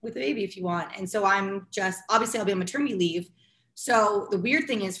with the baby if you want. And so obviously I'll be on maternity leave. So the weird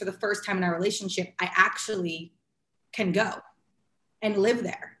thing is, for the first time in our relationship, I actually can go and live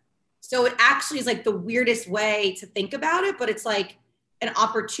there. So it actually is like the weirdest way to think about it, but it's like an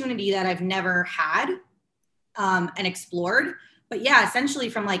opportunity that I've never had and explored. But yeah, essentially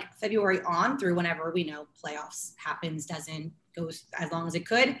from like February on through whenever we know playoffs happens, doesn't goes as long as it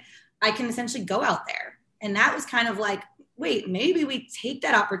could, I can essentially go out there. And that was kind of like, wait, maybe we take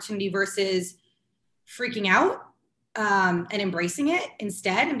that opportunity versus freaking out and embracing it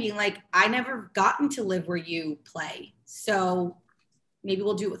instead and being like, I never gotten to live where you play. So maybe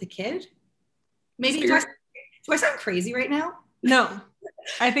we'll do it with a kid. Maybe do I sound crazy right now? No,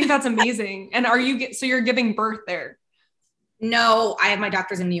 I think that's amazing. And so you're giving birth there? No, I have my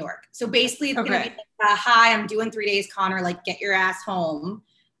doctors in New York. So basically it's going to be, hi, I'm doing 3 days, Connor, like get your ass home.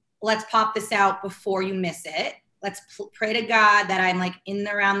 Let's pop this out before you miss it. Let's pray to God that I'm like in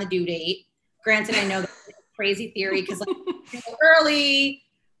around the due date. Granted, I know that's a crazy theory because like you can go early,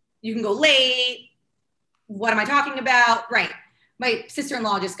 you can go late. What am I talking about? Right. My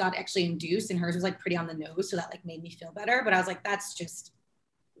sister-in-law just got actually induced and hers was like pretty on the nose. So that like made me feel better. But I was like, that's just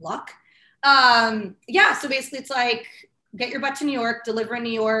luck. So basically it's like, get your butt to New York, deliver in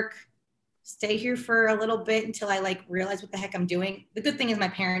New York, stay here for a little bit until I like realize what the heck I'm doing. The good thing is my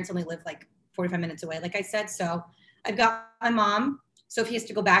parents only live like 45 minutes away, like I said. So I've got my mom. So if he has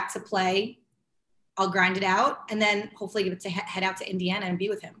to go back to play, I'll grind it out and then hopefully get to head out to Indiana and be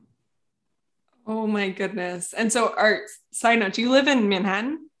with him. Oh my goodness. And so side note, do you live in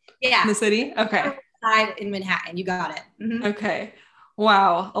Manhattan? Yeah. In the city? Okay. In Manhattan. You got it. Mm-hmm. Okay.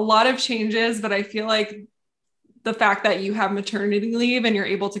 Wow. A lot of changes, but I feel like the fact that you have maternity leave and you're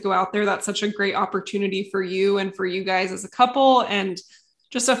able to go out there, that's such a great opportunity for you and for you guys as a couple, and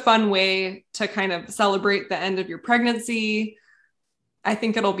just a fun way to kind of celebrate the end of your pregnancy. I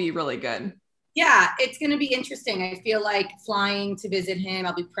think it'll be really good. Yeah, it's going to be interesting. I feel like flying to visit him,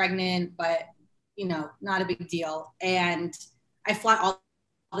 I'll be pregnant, but you know, not a big deal. And I fly all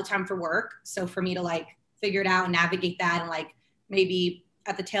the time for work. So for me to like figure it out and navigate that and like maybe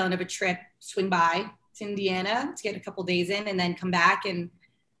at the tail end of a trip, swing by to Indiana to get a couple days in and then come back. And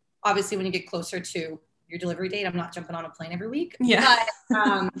obviously when you get closer to your delivery date, I'm not jumping on a plane every week. Yeah.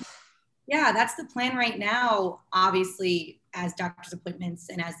 But yeah, that's the plan right now, obviously, as doctor's appointments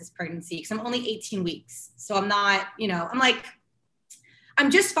and as this pregnancy, because I'm only 18 weeks. So I'm not, you know, I'm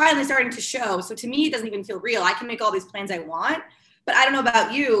just finally starting to show. So to me, it doesn't even feel real. I can make all these plans I want, but I don't know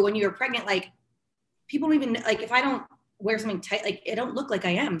about you when you're pregnant, like people don't even, like if I don't wear something tight, like it don't look like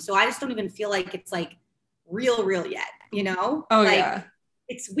I am. So I just don't even feel like it's like real yet, you know? Oh like, yeah.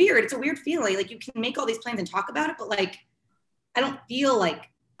 It's weird. It's a weird feeling. Like you can make all these plans and talk about it, but like, I don't feel like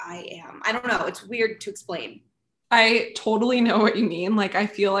I am. I don't know. It's weird to explain. I totally know what you mean. Like, I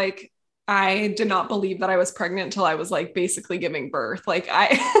feel like I did not believe that I was pregnant until I was like basically giving birth. Like I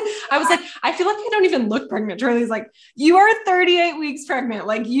was like, I feel like I don't even look pregnant. Charlie's like, you are 38 weeks pregnant.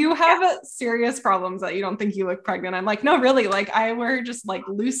 Like you have serious problems that you don't think you look pregnant. I'm like, no, really. Like I wear just like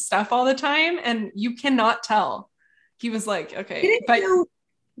loose stuff all the time and you cannot tell. He was like, okay. Didn't you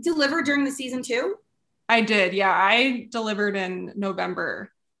deliver during the season too? I did. Yeah. I delivered in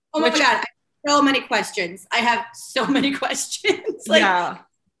November. Oh my God. I have so many questions. I have so many questions. Like, yeah.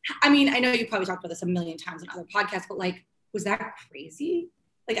 I mean, I know you probably talked about this a million times in other podcasts, but like, was that crazy?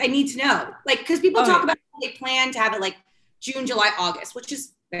 Like, I need to know. Like, because people talk about how they plan to have it like June, July, August, which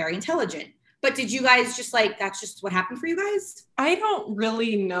is very intelligent. But did you guys just like, that's just what happened for you guys? I don't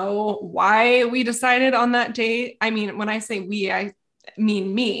really know why we decided on that date. I mean, when I say we, I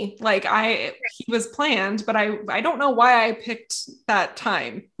mean me. Like he was planned, but I don't know why I picked that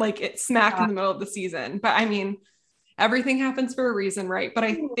time, like it's smack in the middle of the season. But I mean, everything happens for a reason, right? But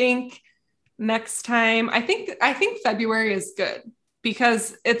I think next time, I think February is good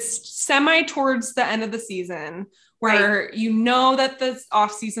because it's semi towards the end of the season where you know that the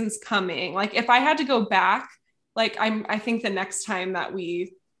off season's coming. Like if I had to go back, like I think the next time that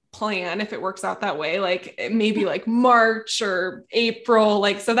we plan, if it works out that way, like maybe like March or April,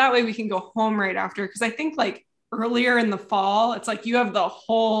 like so that way we can go home right after. Because I think like earlier in the fall, it's like you have the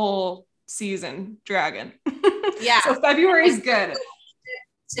whole season dragging. Yeah. So February is good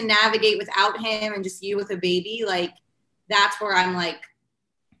to navigate without him and just you with a baby. Like that's where I'm like,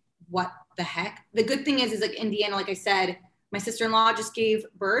 what the heck? The good thing is like Indiana, like I said, my sister-in-law just gave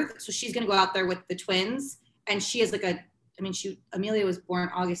birth. So she's going to go out there with the twins. And she has like Amelia was born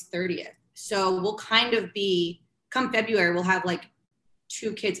August 30th. So we'll kind of be, come February, we'll have like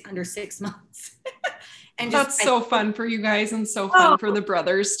 2 kids under 6 months. And that's so fun for you guys and so fun for the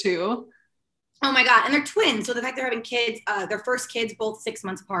brothers too. Oh my God. And they're twins. So the fact they're having kids, their first kids, both 6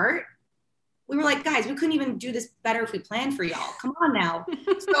 months apart. We were like, guys, we couldn't even do this better if we planned for y'all. Come on now.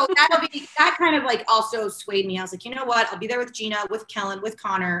 So that kind of like also swayed me. I was like, you know what? I'll be there with Gina, with Kellen, with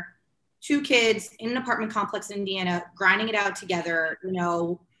Connor, 2 kids in an apartment complex in Indiana, grinding it out together. You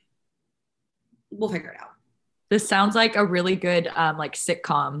know, we'll figure it out. This sounds like a really good like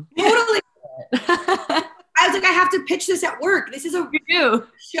sitcom. Totally. I was like, I have to pitch this at work. This is a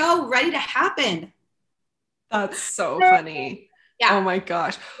show ready to happen. That's so funny. Yeah. Oh my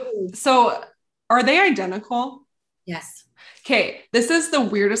gosh. So are they identical? Yes. Okay. This is the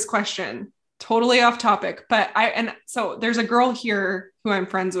weirdest question. Totally off topic, but so there's a girl here who I'm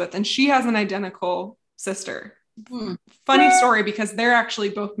friends with, and she has an identical sister. Funny story, because they're actually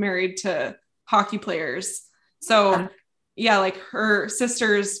both married to hockey players. So yeah, like her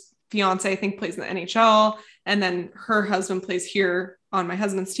sister's fiance, I think, plays in the NHL, and then her husband plays here on my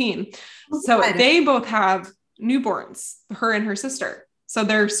husband's team. So they both have newborns, her and her sister. So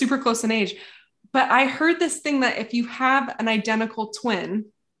they're super close in age. But I heard this thing that if you have an identical twin,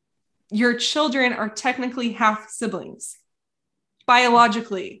 your children are technically half siblings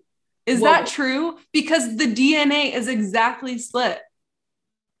biologically. Is that true? Because the DNA is exactly split.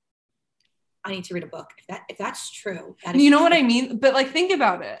 I need to read a book. If that's true. You know what I mean? But like, think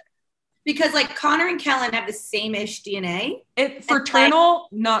about it. Because like Connor and Kellen have the same-ish DNA. Fraternal,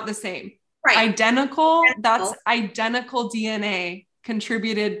 not the same. Right. Identical, that's identical DNA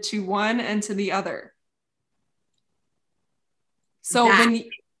contributed to one and to the other. So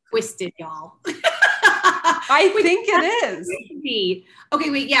twisted, y'all. I think it is. Okay,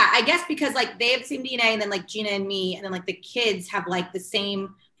 wait, yeah, I guess because like they have the same DNA, and then like Gina and me, and then like the kids have like the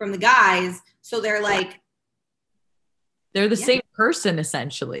same from the guys, so they're like the same person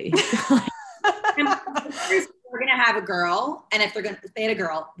essentially. We're gonna have a girl, and if they had a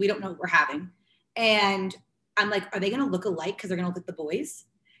girl, we don't know what we're having, and I'm like, are they gonna look alike because they're gonna look like the boys?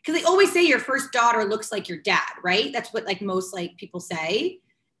 Because they always say your first daughter looks like your dad, right? That's what like most like people say.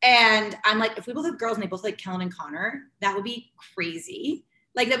 And I'm like, if we both have girls and they both like Kellen and Connor, that would be crazy.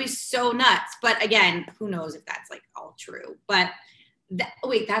 Like that'd be so nuts. But again, who knows if that's like all true. But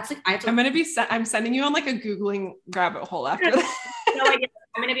that's like I'm sending you on like a Googling rabbit hole after that. No idea.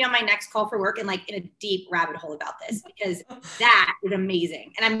 I'm gonna be on my next call for work and like in a deep rabbit hole about this, because that is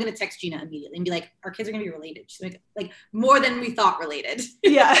amazing. And I'm gonna text Gina immediately and be like, our kids are gonna be related. She's like more than we thought related.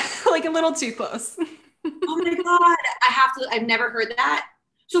 Yeah, like a little too close. Oh my God. I've never heard that.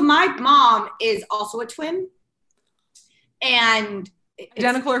 So my mom is also a twin, and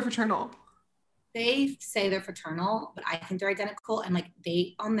identical or fraternal? They say they're fraternal, but I think they're identical. And like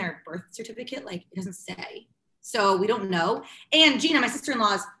they, on their birth certificate, like it doesn't say. So we don't know. And Gina, my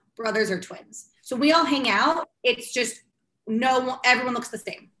sister-in-law's brothers are twins. So we all hang out. It's just everyone looks the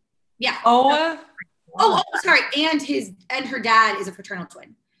same. Yeah. Oh, sorry. And her dad is a fraternal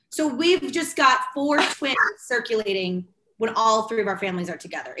twin. So we've just got 4 twins circulating when all 3 of our families are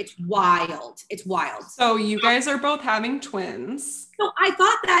together. It's wild. It's wild. So you guys are both having twins. So I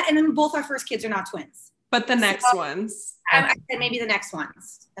thought that, and then both our first kids are not twins. But the next ones. I said maybe the next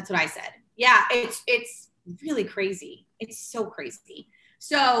ones. That's what I said. Yeah, it's really crazy. It's so crazy.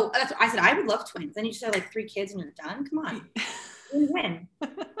 So that's what I said. I would love twins. Then you just have like 3 kids and you're done. Come on. You win.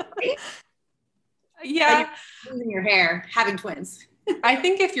 Right? Yeah. Like you're losing your hair having twins. I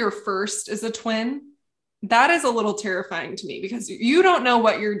think if your first is a twin, that is a little terrifying to me, because you don't know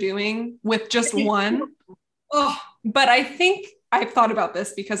what you're doing with just one. Oh, but I think I've thought about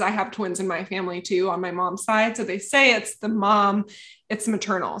this because I have twins in my family too, on my mom's side. So they say it's the mom, it's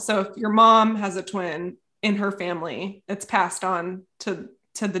maternal. So if your mom has a twin, in her family, it's passed on to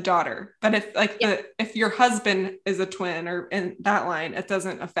the daughter. But if like if your husband is a twin or in that line, it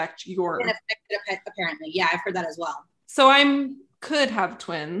doesn't affect your. Apparently, yeah, I've heard that as well. So could have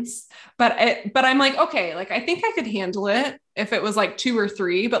twins, but I'm like, okay, like I think I could handle it if it was like 2 or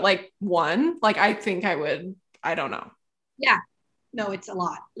 3, but like 1, like I think I would. I don't know. Yeah, no, it's a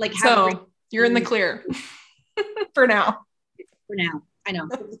lot. Like, so you're in the clear for now. For now, I know.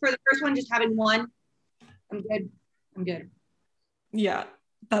 For the first one, just having 1, I'm good. Yeah,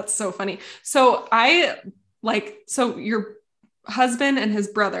 that's so funny. So so your husband and his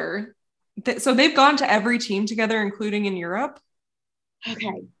brother, so they've gone to every team together, including in Europe.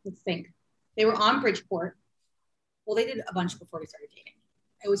 Okay, let's think. They were on Bridgeport. Well, they did a bunch before we started dating.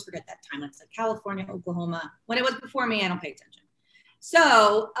 I always forget that time. It's like California, Oklahoma. When it was before me, I don't pay attention.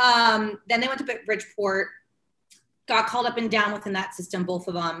 So then they went to Bridgeport, got called up and down within that system, both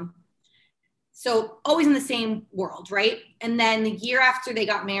of them. So always in the same world, right? And then the year after they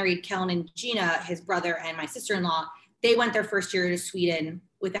got married, Kellen and Gina, his brother and my sister-in-law, they went their first year to Sweden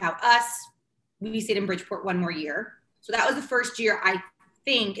without us. We stayed in Bridgeport 1 more year. So that was the first year, I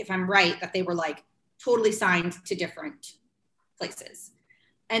think, if I'm right, that they were like totally signed to different places.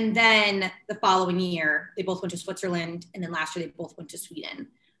 And then the following year, they both went to Switzerland. And then last year, they both went to Sweden.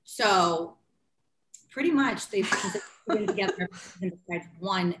 So pretty much they've been together besides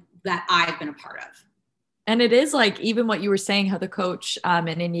 1 that I've been a part of. And it is like, even what you were saying, how the coach in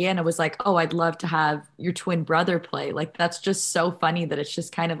Indiana was like, oh, I'd love to have your twin brother play. Like, that's just so funny that it's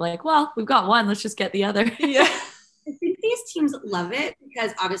just kind of like, well, we've got 1, let's just get the other. Yeah. I think these teams love it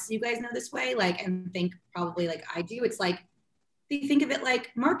because obviously you guys know this way, like, and think probably like I do. It's like, they think of it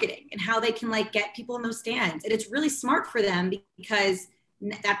like marketing and how they can like get people in those stands. And it's really smart for them because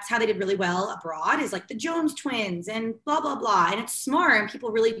that's how they did really well abroad, is like the Jones twins and blah, blah, blah. And it's smart and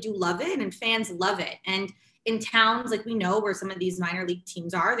people really do love it and fans love it. And in towns, like we know where some of these minor league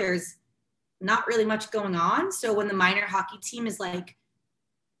teams are, there's not really much going on. So when the minor hockey team is like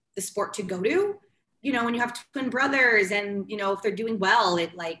the sport to go to, you know, when you have twin brothers and, you know, if they're doing well,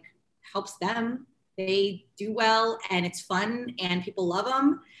 it like helps them. They do well and it's fun and people love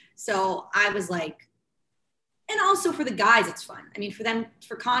them. So I was like, and also for the guys, it's fun. I mean,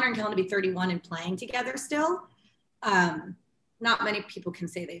 for Connor and Kellen to be 31 and playing together still, not many people can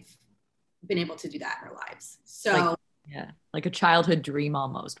say they've been able to do that in their lives. So like a childhood dream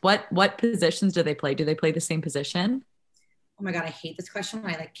almost. What positions do they play? Do they play the same position? Oh my God, I hate this question.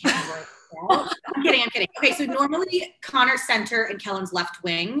 I like can't remember. I'm kidding. Okay, so normally Connor's center and Kellen's left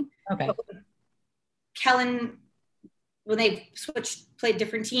wing. Okay. Kellen, when they played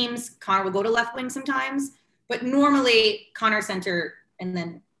different teams, Connor will go to left wing sometimes, but normally Connor center and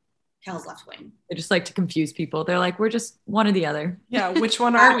then Kel's left wing. They just like to confuse people. They're like, we're just one or the other. Yeah, which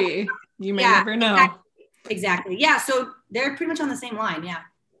one are we? You may never know. Exactly. Yeah, so they're pretty much on the same line. Yeah.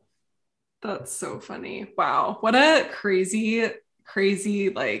 That's so funny. Wow. What a crazy,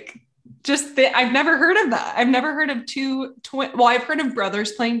 like, I've never heard of that. I've never heard of I've heard of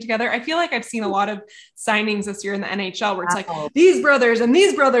brothers playing together. I feel like I've seen a lot of signings this year in the NHL where it's like these brothers and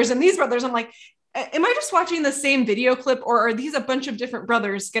these brothers and these brothers. I'm like, am I just watching the same video clip or are these a bunch of different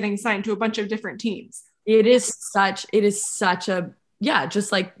brothers getting signed to a bunch of different teams? It is such a,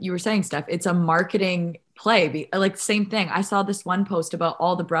 just like you were saying, Steph, it's a marketing play. Like same thing. I saw this one post about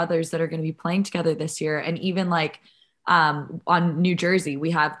all the brothers that are going to be playing together this year. And even like on New Jersey,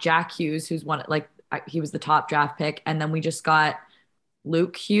 we have Jack Hughes, who's he was the top draft pick. And then we just got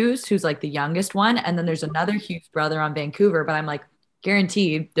Luke Hughes, who's like the youngest one. And then there's another Hughes brother on Vancouver, but I'm like,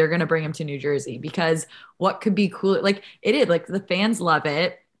 guaranteed they're going to bring him to New Jersey because what could be cool? Like it is like the fans love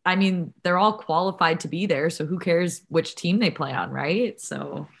it. I mean, they're all qualified to be there. So who cares which team they play on, right?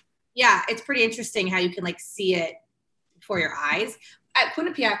 So yeah, it's pretty interesting how you can like see it before your eyes. At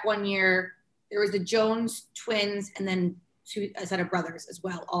Quinnipiac one year, there was the Jones twins and then a set of brothers as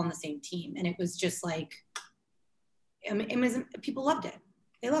well, all on the same team. And it was just like, people loved it.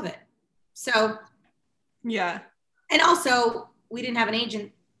 They love it. So yeah. And also we didn't have an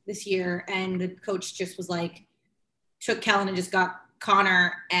agent this year and the coach just was like, took Kellen and just got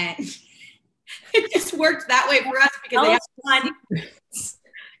Connor and it just worked that way for us because they have fun.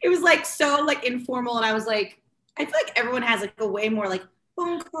 It was like so like informal and I was like, I feel like everyone has like a way more like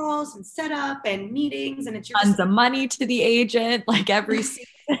phone calls and setup and meetings and it's tons of money to the agent like every season.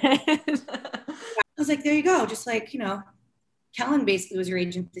 I was like, there you go. Just like, you know, Kellen basically was your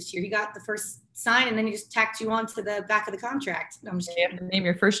agent this year. He got the first sign and then he just tacked you on to the back of the contract. I'm just kidding. You have to name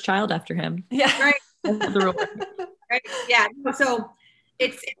your first child after him. Yeah. Right. That's the rule. Right. Yeah. So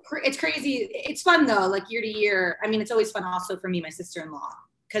it's crazy. It's fun though, like year to year. I mean, it's always fun also for me, my sister-in-law,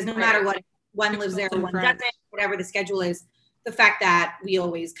 because no matter what, one lives there, one doesn't, whatever the schedule is. The fact that we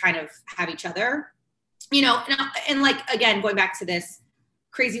always kind of have each other, you know, and like, again, going back to this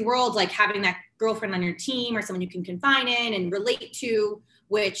crazy world, like having that girlfriend on your team or someone you can confide in and relate to,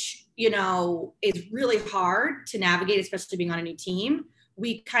 which, you know, is really hard to navigate, especially being on a new team.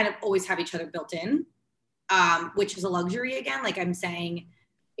 We kind of always have each other built in, which is a luxury again. Like I'm saying,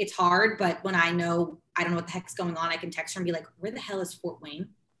 it's hard, but when I know I don't know what the heck's going on, I can text her and be like, where the hell is Fort Wayne?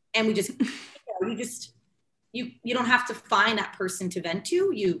 And we just, you don't have to find that person to vent to.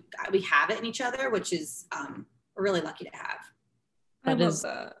 We have it in each other, which is we're really lucky to have. I love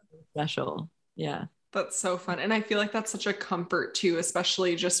that. Special. Yeah. That's so fun. And I feel like that's such a comfort too,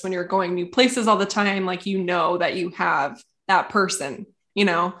 especially just when you're going new places all the time. Like, you know, that you have that person, you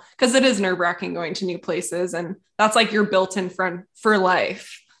know, because it is nerve-wracking going to new places, and that's like your built-in friend for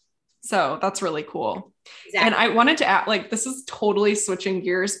life. So that's really cool. Exactly. And I wanted to add, like, this is totally switching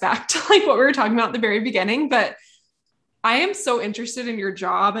gears back to like what we were talking about at the very beginning, but I am so interested in your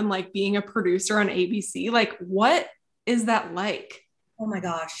job and like being a producer on ABC. Like, what is that like? Oh my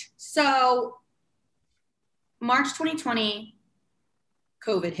gosh. So March 2020,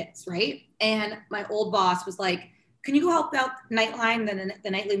 COVID hits, right? And my old boss was like, can you go help out Nightline,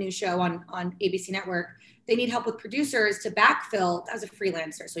 the nightly news show on ABC Network? They need help with producers to backfill. As a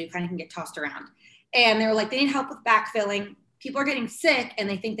freelancer, so you kind of can get tossed around. And they were like, they need help with backfilling. People are getting sick and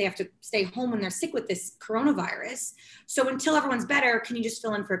they think they have to stay home when they're sick with this coronavirus. So until everyone's better, can you just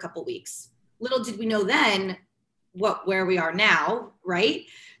fill in for a couple weeks? Little did we know then where we are now, right?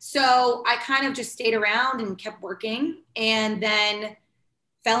 So I kind of just stayed around and kept working, and then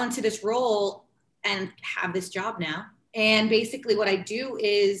fell into this role and have this job now. And basically what I do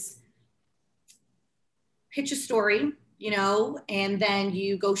is pitch a story, you know, and then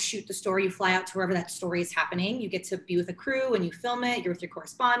you go shoot the story, you fly out to wherever that story is happening. You get to be with a crew and you film it. You're with your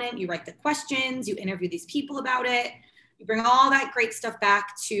correspondent, you write the questions, you interview these people about it. You bring all that great stuff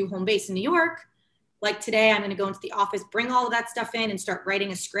back to home base in New York. Like today, I'm going to go into the office, bring all of that stuff in and start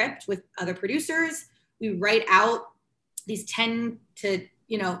writing a script with other producers. We write out these 8 to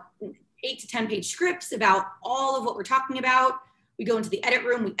 10 page scripts about all of what we're talking about. We go into the edit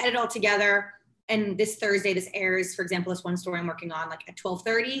room, we edit all together. And this Thursday, this airs, for example, this one story I'm working on like at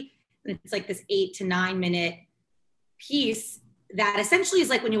 12:30. And it's like this 8 to 9 minute piece that essentially is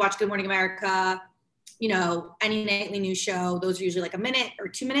like when you watch Good Morning America, you know, any nightly news show, those are usually like a minute or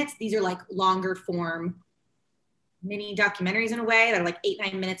 2 minutes. These are like longer form mini documentaries in a way that are like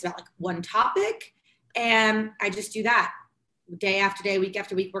 8-9 minutes about like one topic. And I just do that day after day, week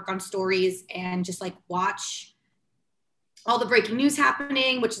after week, work on stories and just like watch all the breaking news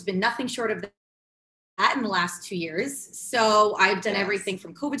happening, which has been nothing short of that in the last 2 years. So I've done everything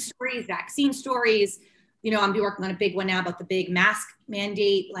from COVID stories, vaccine stories. You know, I'm working on a big one now about the big mask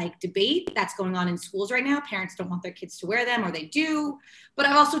mandate, like debate that's going on in schools right now. Parents don't want their kids to wear them, or they do. But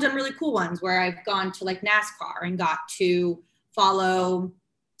I've also done really cool ones where I've gone to like NASCAR and got to follow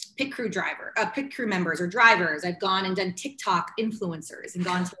pit crew members or drivers. I've gone and done TikTok influencers and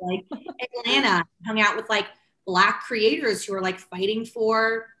gone to like Atlanta, hung out with like Black creators who are like fighting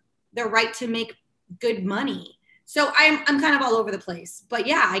for their right to make good money. So I'm kind of all over the place, but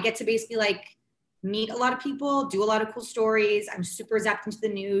yeah, I get to basically like meet a lot of people, do a lot of cool stories. I'm super zapped into the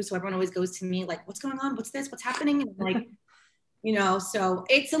news. So everyone always goes to me like, what's going on? What's this? What's happening? And I'm like, you know, so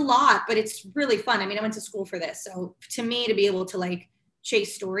it's a lot, but it's really fun. I mean, I went to school for this. So to me, to be able to like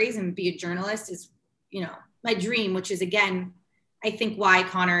chase stories and be a journalist is, you know, my dream, which is again, I think why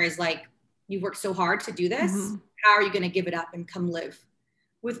Connor is like, you worked so hard to do this. Mm-hmm. How are you going to give it up and come live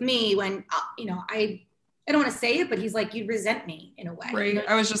with me when, you know, I don't want to say it, but he's like, you resent me in a way. Right. You know?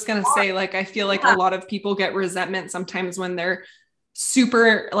 I was just going to say, like, I feel like a lot of people get resentment sometimes when they're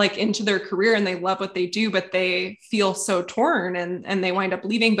super like into their career and they love what they do, but they feel so torn and they wind up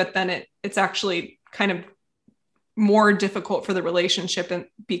leaving. But then it's actually kind of more difficult for the relationship, and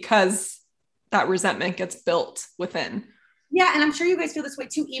because that resentment gets built within. Yeah. And I'm sure you guys feel this way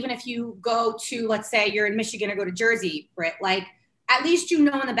too, even if you go to, let's say you're in Michigan or go to Jersey, Britt, like at least, you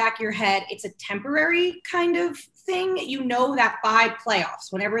know, in the back of your head, it's a temporary kind of thing. You know that by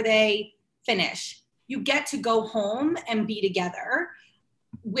playoffs, whenever they finish, you get to go home and be together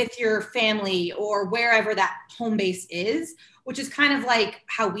with your family or wherever that home base is, which is kind of like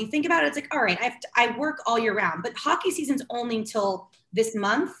how we think about it. It's like, all right, I work all year round, but hockey season's only until this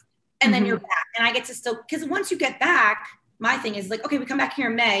month. And then you're back. And I get to still, because once you get back, my thing is like, okay, we come back here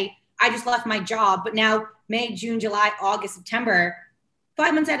in May. I just left my job, but now May, June, July, August, September,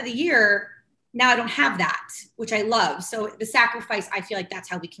 5 months out of the year, now I don't have that, which I love. So the sacrifice, I feel like that's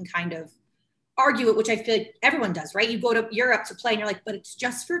how we can kind of argue it, which I feel like everyone does, right? You go to Europe to play and you're like, but it's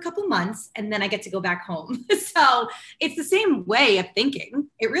just for a couple months and then I get to go back home. So it's the same way of thinking.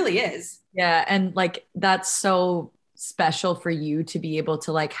 It really is. Yeah. And like, that's so special for you to be able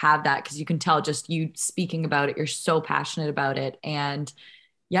to like have that, because you can tell just you speaking about it, you're so passionate about it. And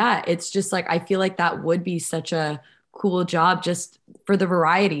yeah, it's just like, I feel like that would be such a cool job just for the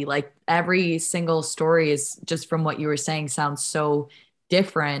variety. Like every single story is just from what you were saying sounds so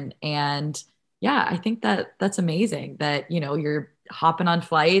different. And yeah, I think that that's amazing that, you know, you're hopping on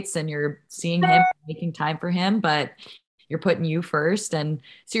flights and you're seeing him, making time for him, but you're putting you first. And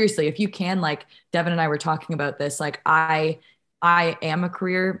seriously, if you can, like Devin and I were talking about this, like I am a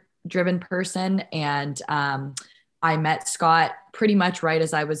career driven person, and I met Scott pretty much right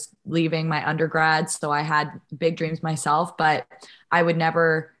as I was leaving my undergrad. So I had big dreams myself, but I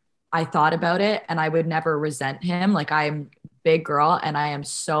thought about it and I would never resent him. Like I'm a big girl and I am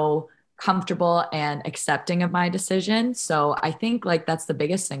so comfortable and accepting of my decision. So I think like that's the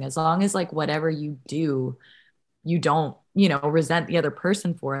biggest thing. As long as like whatever you do, you don't, you know, resent the other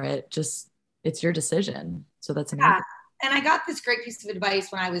person for it. Just it's your decision. So that's amazing. Yeah. And I got this great piece of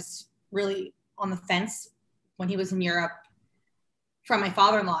advice when I was really on the fence when he was in Europe from my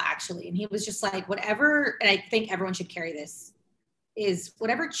father-in-law, actually. And he was just like, whatever, and I think everyone should carry this, is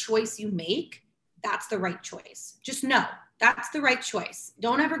whatever choice you make, that's the right choice. Just know that's the right choice.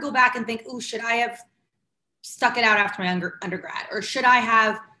 Don't ever go back and think, oh, should I have stuck it out after my undergrad? Or should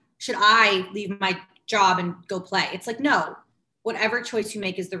I leave my job and go play? It's like, no, whatever choice you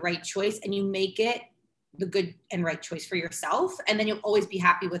make is the right choice, and you make it the good and right choice for yourself. And then you'll always be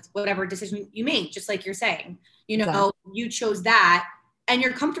happy with whatever decision you made, just like you're saying, you know, exactly. You chose that and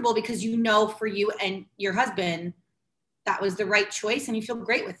you're comfortable because you know for you and your husband, that was the right choice and you feel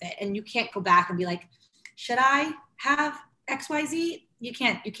great with it. And you can't go back and be like, should I have XYZ? You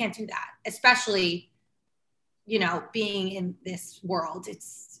can't do that, especially, you know, being in this world,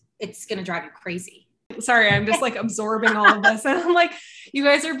 it's going to drive you crazy. Sorry, I'm just like absorbing all of this. And I'm like, you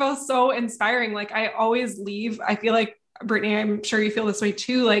guys are both so inspiring. Like I always leave. I feel like, Brittany, I'm sure you feel this way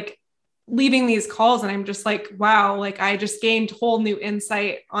too, like leaving these calls and I'm just like, wow, like I just gained whole new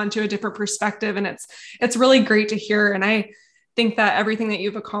insight onto a different perspective. And it's really great to hear. And I think that everything that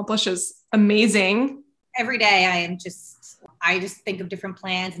you've accomplished is amazing. Every day I just think of different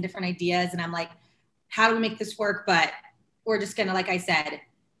plans and different ideas. And I'm like, how do we make this work? But we're just going to, like I said,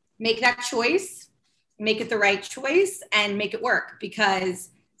 make that choice, make it the right choice and make it work. Because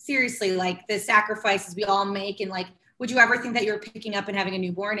seriously, like the sacrifices we all make, and like, would you ever think that you're picking up and having a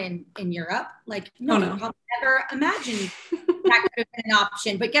newborn in Europe? Like, no, you probably never imagined that could have been an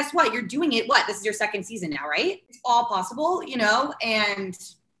option. But guess what? You're doing it. This is your second season now, right? It's all possible, you know, and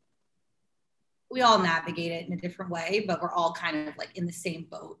we all navigate it in a different way, but we're all kind of like in the same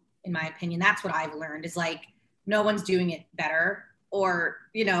boat, in my opinion. That's what I've learned is like, no one's doing it better or,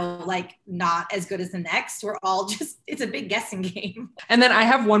 you know, like not as good as the next. We're all just, it's a big guessing game. And then I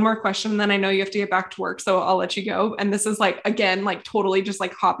have one more question, and then I know you have to get back to work, so I'll let you go. And this is like, again, like totally just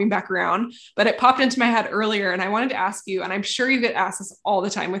like hopping back around, but it popped into my head earlier and I wanted to ask you, and I'm sure you get asked this all the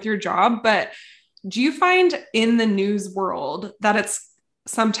time with your job, but do you find in the news world that it's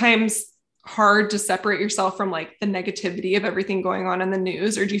sometimes hard to separate yourself from like the negativity of everything going on in the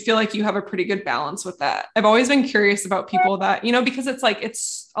news? Or do you feel like you have a pretty good balance with that? I've always been curious about people that, you know, because it's like,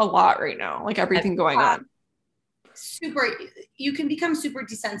 it's a lot right now, like everything going on. You can become super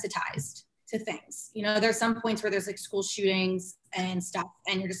desensitized to things. You know, there's some points where there's like school shootings and stuff,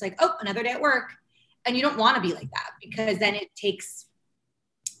 and you're just like, oh, another day at work. And you don't want to be like that, because then it takes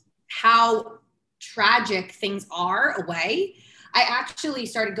how tragic things are away. I actually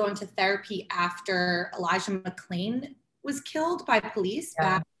started going to therapy after Elijah McClain was killed by police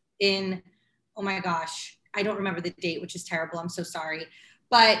back in, oh my gosh, I don't remember the date, which is terrible. I'm so sorry.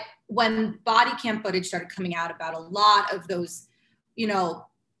 But when body cam footage started coming out about a lot of those, you know,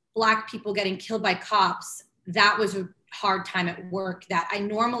 Black people getting killed by cops, that was a hard time at work that I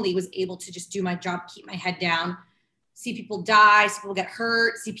normally was able to just do my job, keep my head down, see people die, see people get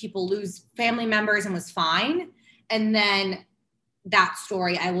hurt, see people lose family members, and was fine. And then that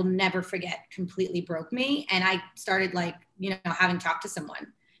story I will never forget completely broke me. And I started like, you know, having talked to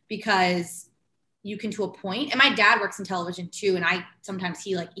someone, because you can, to a point, and my dad works in television too. And sometimes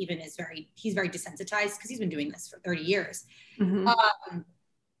he like even he's very desensitized because he's been doing this for 30 years. Mm-hmm.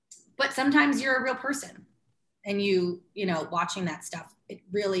 But sometimes you're a real person and you know, watching that stuff, it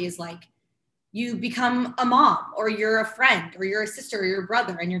really is like, you become a mom, or you're a friend, or you're a sister, or you're a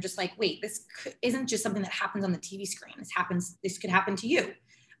brother. And you're just like, wait, this isn't just something that happens on the TV screen. This could happen to you,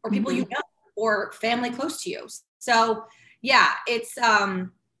 or people you know, or family close to you. So yeah, it's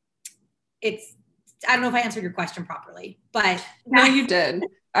I don't know if I answered your question properly, but no, you did.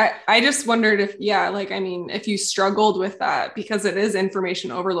 I just wondered if, if you struggled with that, because it is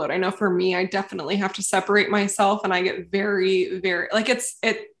information overload. I know for me, I definitely have to separate myself, and I get very, very, like,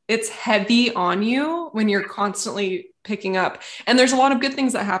 it's heavy on you when you're constantly picking up, and there's a lot of good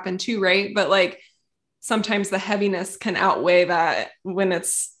things that happen too. Right. But like, sometimes the heaviness can outweigh that when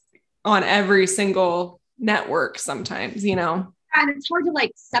it's on every single network sometimes, And it's hard to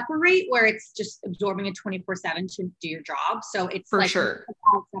like separate where it's just absorbing it 24/7 to do your job. So it's for like sure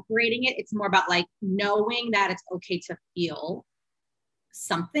separating it. It's more about like knowing that it's okay to feel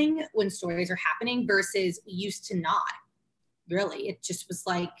something when stories are happening versus used to not really. It just was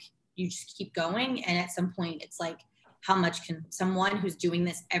like, you just keep going. And at some point it's like, how much can someone who's doing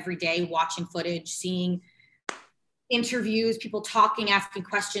this every day, watching footage, seeing interviews, people talking, asking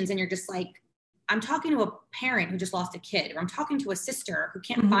questions, and you're just like, I'm talking to a parent who just lost a kid, or I'm talking to a sister who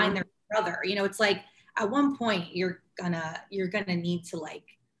can't find their brother. It's like at one point you're gonna need to like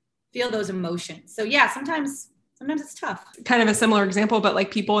feel those emotions. So yeah, sometimes it's tough. Kind of a similar example, but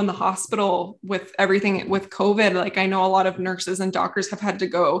like people in the hospital with everything with COVID, like I know a lot of nurses and doctors have had to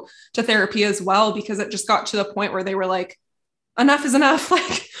go to therapy as well, because it just got to the point where they were like, enough is enough.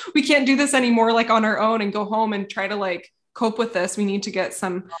 Like, we can't do this anymore, like on our own, and go home and try to like cope with this. We need to get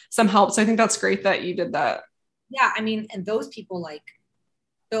some help. So I think that's great that you did that. Yeah. I mean, and those people, like,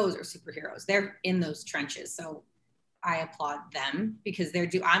 those are superheroes. They're in those trenches. So I applaud them, because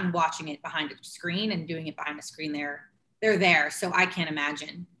I'm watching it behind a screen and doing it behind a screen. They're there. So I can't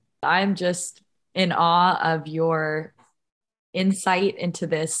imagine. I'm just in awe of your insight into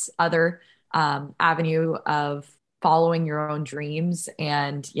this other avenue of following your own dreams.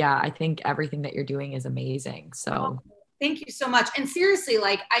 And yeah, I think everything that you're doing is amazing. So thank you so much. And seriously,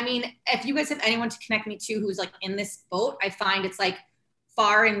 like, I mean, if you guys have anyone to connect me to who's like in this boat, I find it's like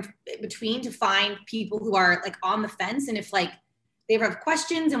far in between to find people who are like on the fence. And if like they have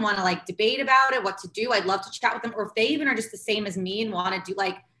questions and want to like debate about it, what to do, I'd love to chat with them. Or if they even are just the same as me and want to do,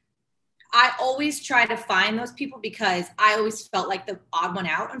 like, I always try to find those people, because I always felt like the odd one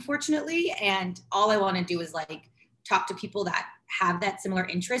out, unfortunately. And all I want to do is like talk to people that have that similar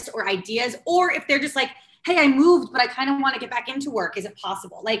interest or ideas, or if they're just like, hey, I moved, but I kind of want to get back into work. Is it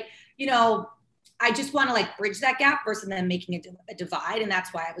possible? Like, I just want to like bridge that gap versus them making a divide. And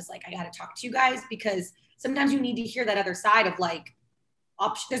that's why I was like, I got to talk to you guys, because sometimes you need to hear that other side of like,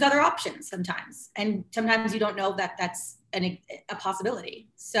 there's other options sometimes. And sometimes you don't know that that's a possibility.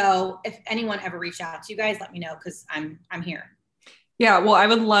 So if anyone ever reached out to you guys, let me know, because I'm here. Yeah, well, I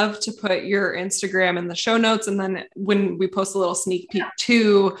would love to put your Instagram in the show notes. And then when we post a little sneak peek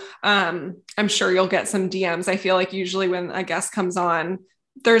too, I'm sure you'll get some DMs. I feel like usually when a guest comes on,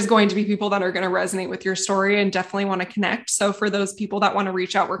 there's going to be people that are going to resonate with your story and definitely want to connect. So for those people that want to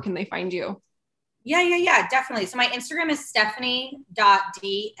reach out, where can they find you? Yeah, definitely. So my Instagram is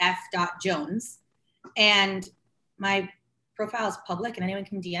stephanie.df.jones. And my profile is public and anyone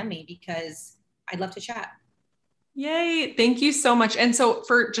can DM me, because I'd love to chat. Yay. Thank you so much. And so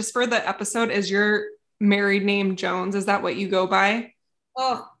for the episode, is your married name Jones? Is that what you go by?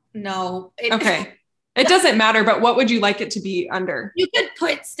 Oh, no. Okay. It doesn't matter, but what would you like it to be under? You could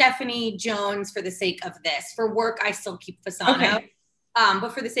put Stephanie Jones for the sake of this. For work, I still keep Fasano. Okay. But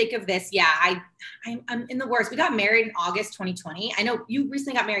for the sake of this, yeah, I'm in the worst. We got married in August 2020. I know you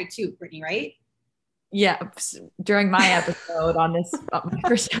recently got married too, Brittany, right? Yeah. During my episode on this, my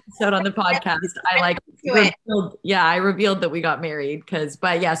first episode on the podcast, I revealed that we got married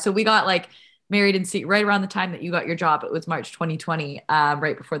so we got like married in right around the time that you got your job. It was March 2020,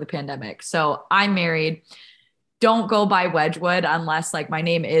 right before the pandemic. So I'm married. Don't go by Wedgwood unless like my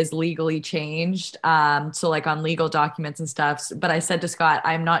name is legally changed. So like on legal documents and stuff. But I said to Scott,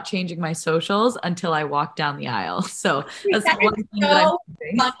 I'm not changing my socials until I walk down the aisle. So that's the one thing that I'm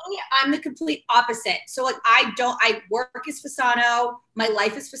doing. Funny. I'm the complete opposite. So like I work as Fasano. My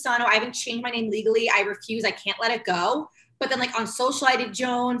life is Fasano. I haven't changed my name legally. I refuse. I can't let it go. But then like on social, I did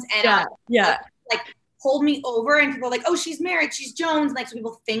Jones, and like hold me over, and people are like, oh, she's married, she's Jones. Like, so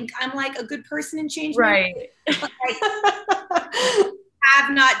people think I'm like a good person and change right. But I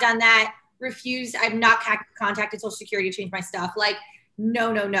have not done that. Refused. I've not contacted Social Security to change my stuff. Like,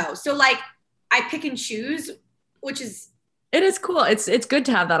 no. So like I pick and choose, it is cool. It's good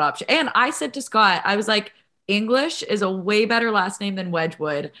to have that option. And I said to Scott, I was like, English is a way better last name than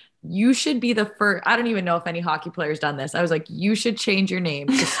Wedgwood. You should be the first. I don't even know if any hockey player's done this. I was like, you should change your name.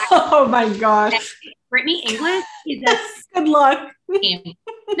 Oh my gosh. Brittany English is a good luck name.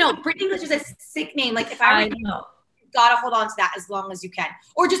 No, Brittany English is a sick name. Like if I gotta hold on to that as long as you can,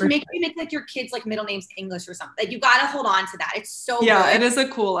 or just make like your kids like middle names English or something. Like you gotta hold on to that. It's so good. It is a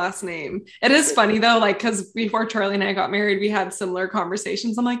cool last name. It is funny though, like because before Charlie and I got married, we had similar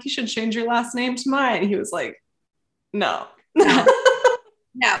conversations. I'm like, you should change your last name to mine. He was like, no.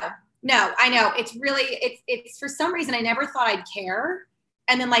 No, I know. It's really, it's for some reason, I never thought I'd care.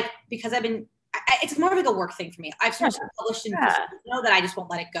 And then like, because it's more of like a work thing for me. I've sort of published and know that I just won't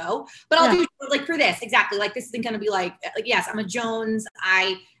let it go, but I'll do like for this, exactly. Like this isn't going to be like, yes, I'm a Jones.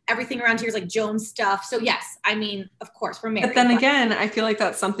 Everything around here is like Jones stuff. So yes, I mean, of course we're married. But then again, I feel like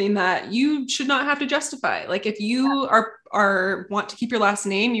that's something that you should not have to justify. Like if you are want to keep your last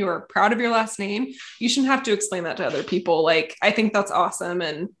name, you are proud of your last name, you shouldn't have to explain that to other people. Like, I think that's awesome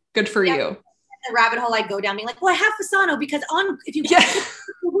and good for you. The rabbit hole I go down being like, well, I have Fasano because if you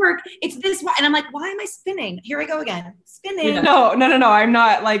work, it's this one. And I'm like, why am I spinning? Here I go again. Spinning. No. I'm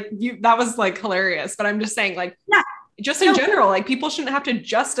not like you. That was like hilarious, but I'm just saying like, just in general, like people shouldn't have to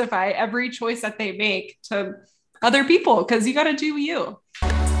justify every choice that they make to other people because you got to do you.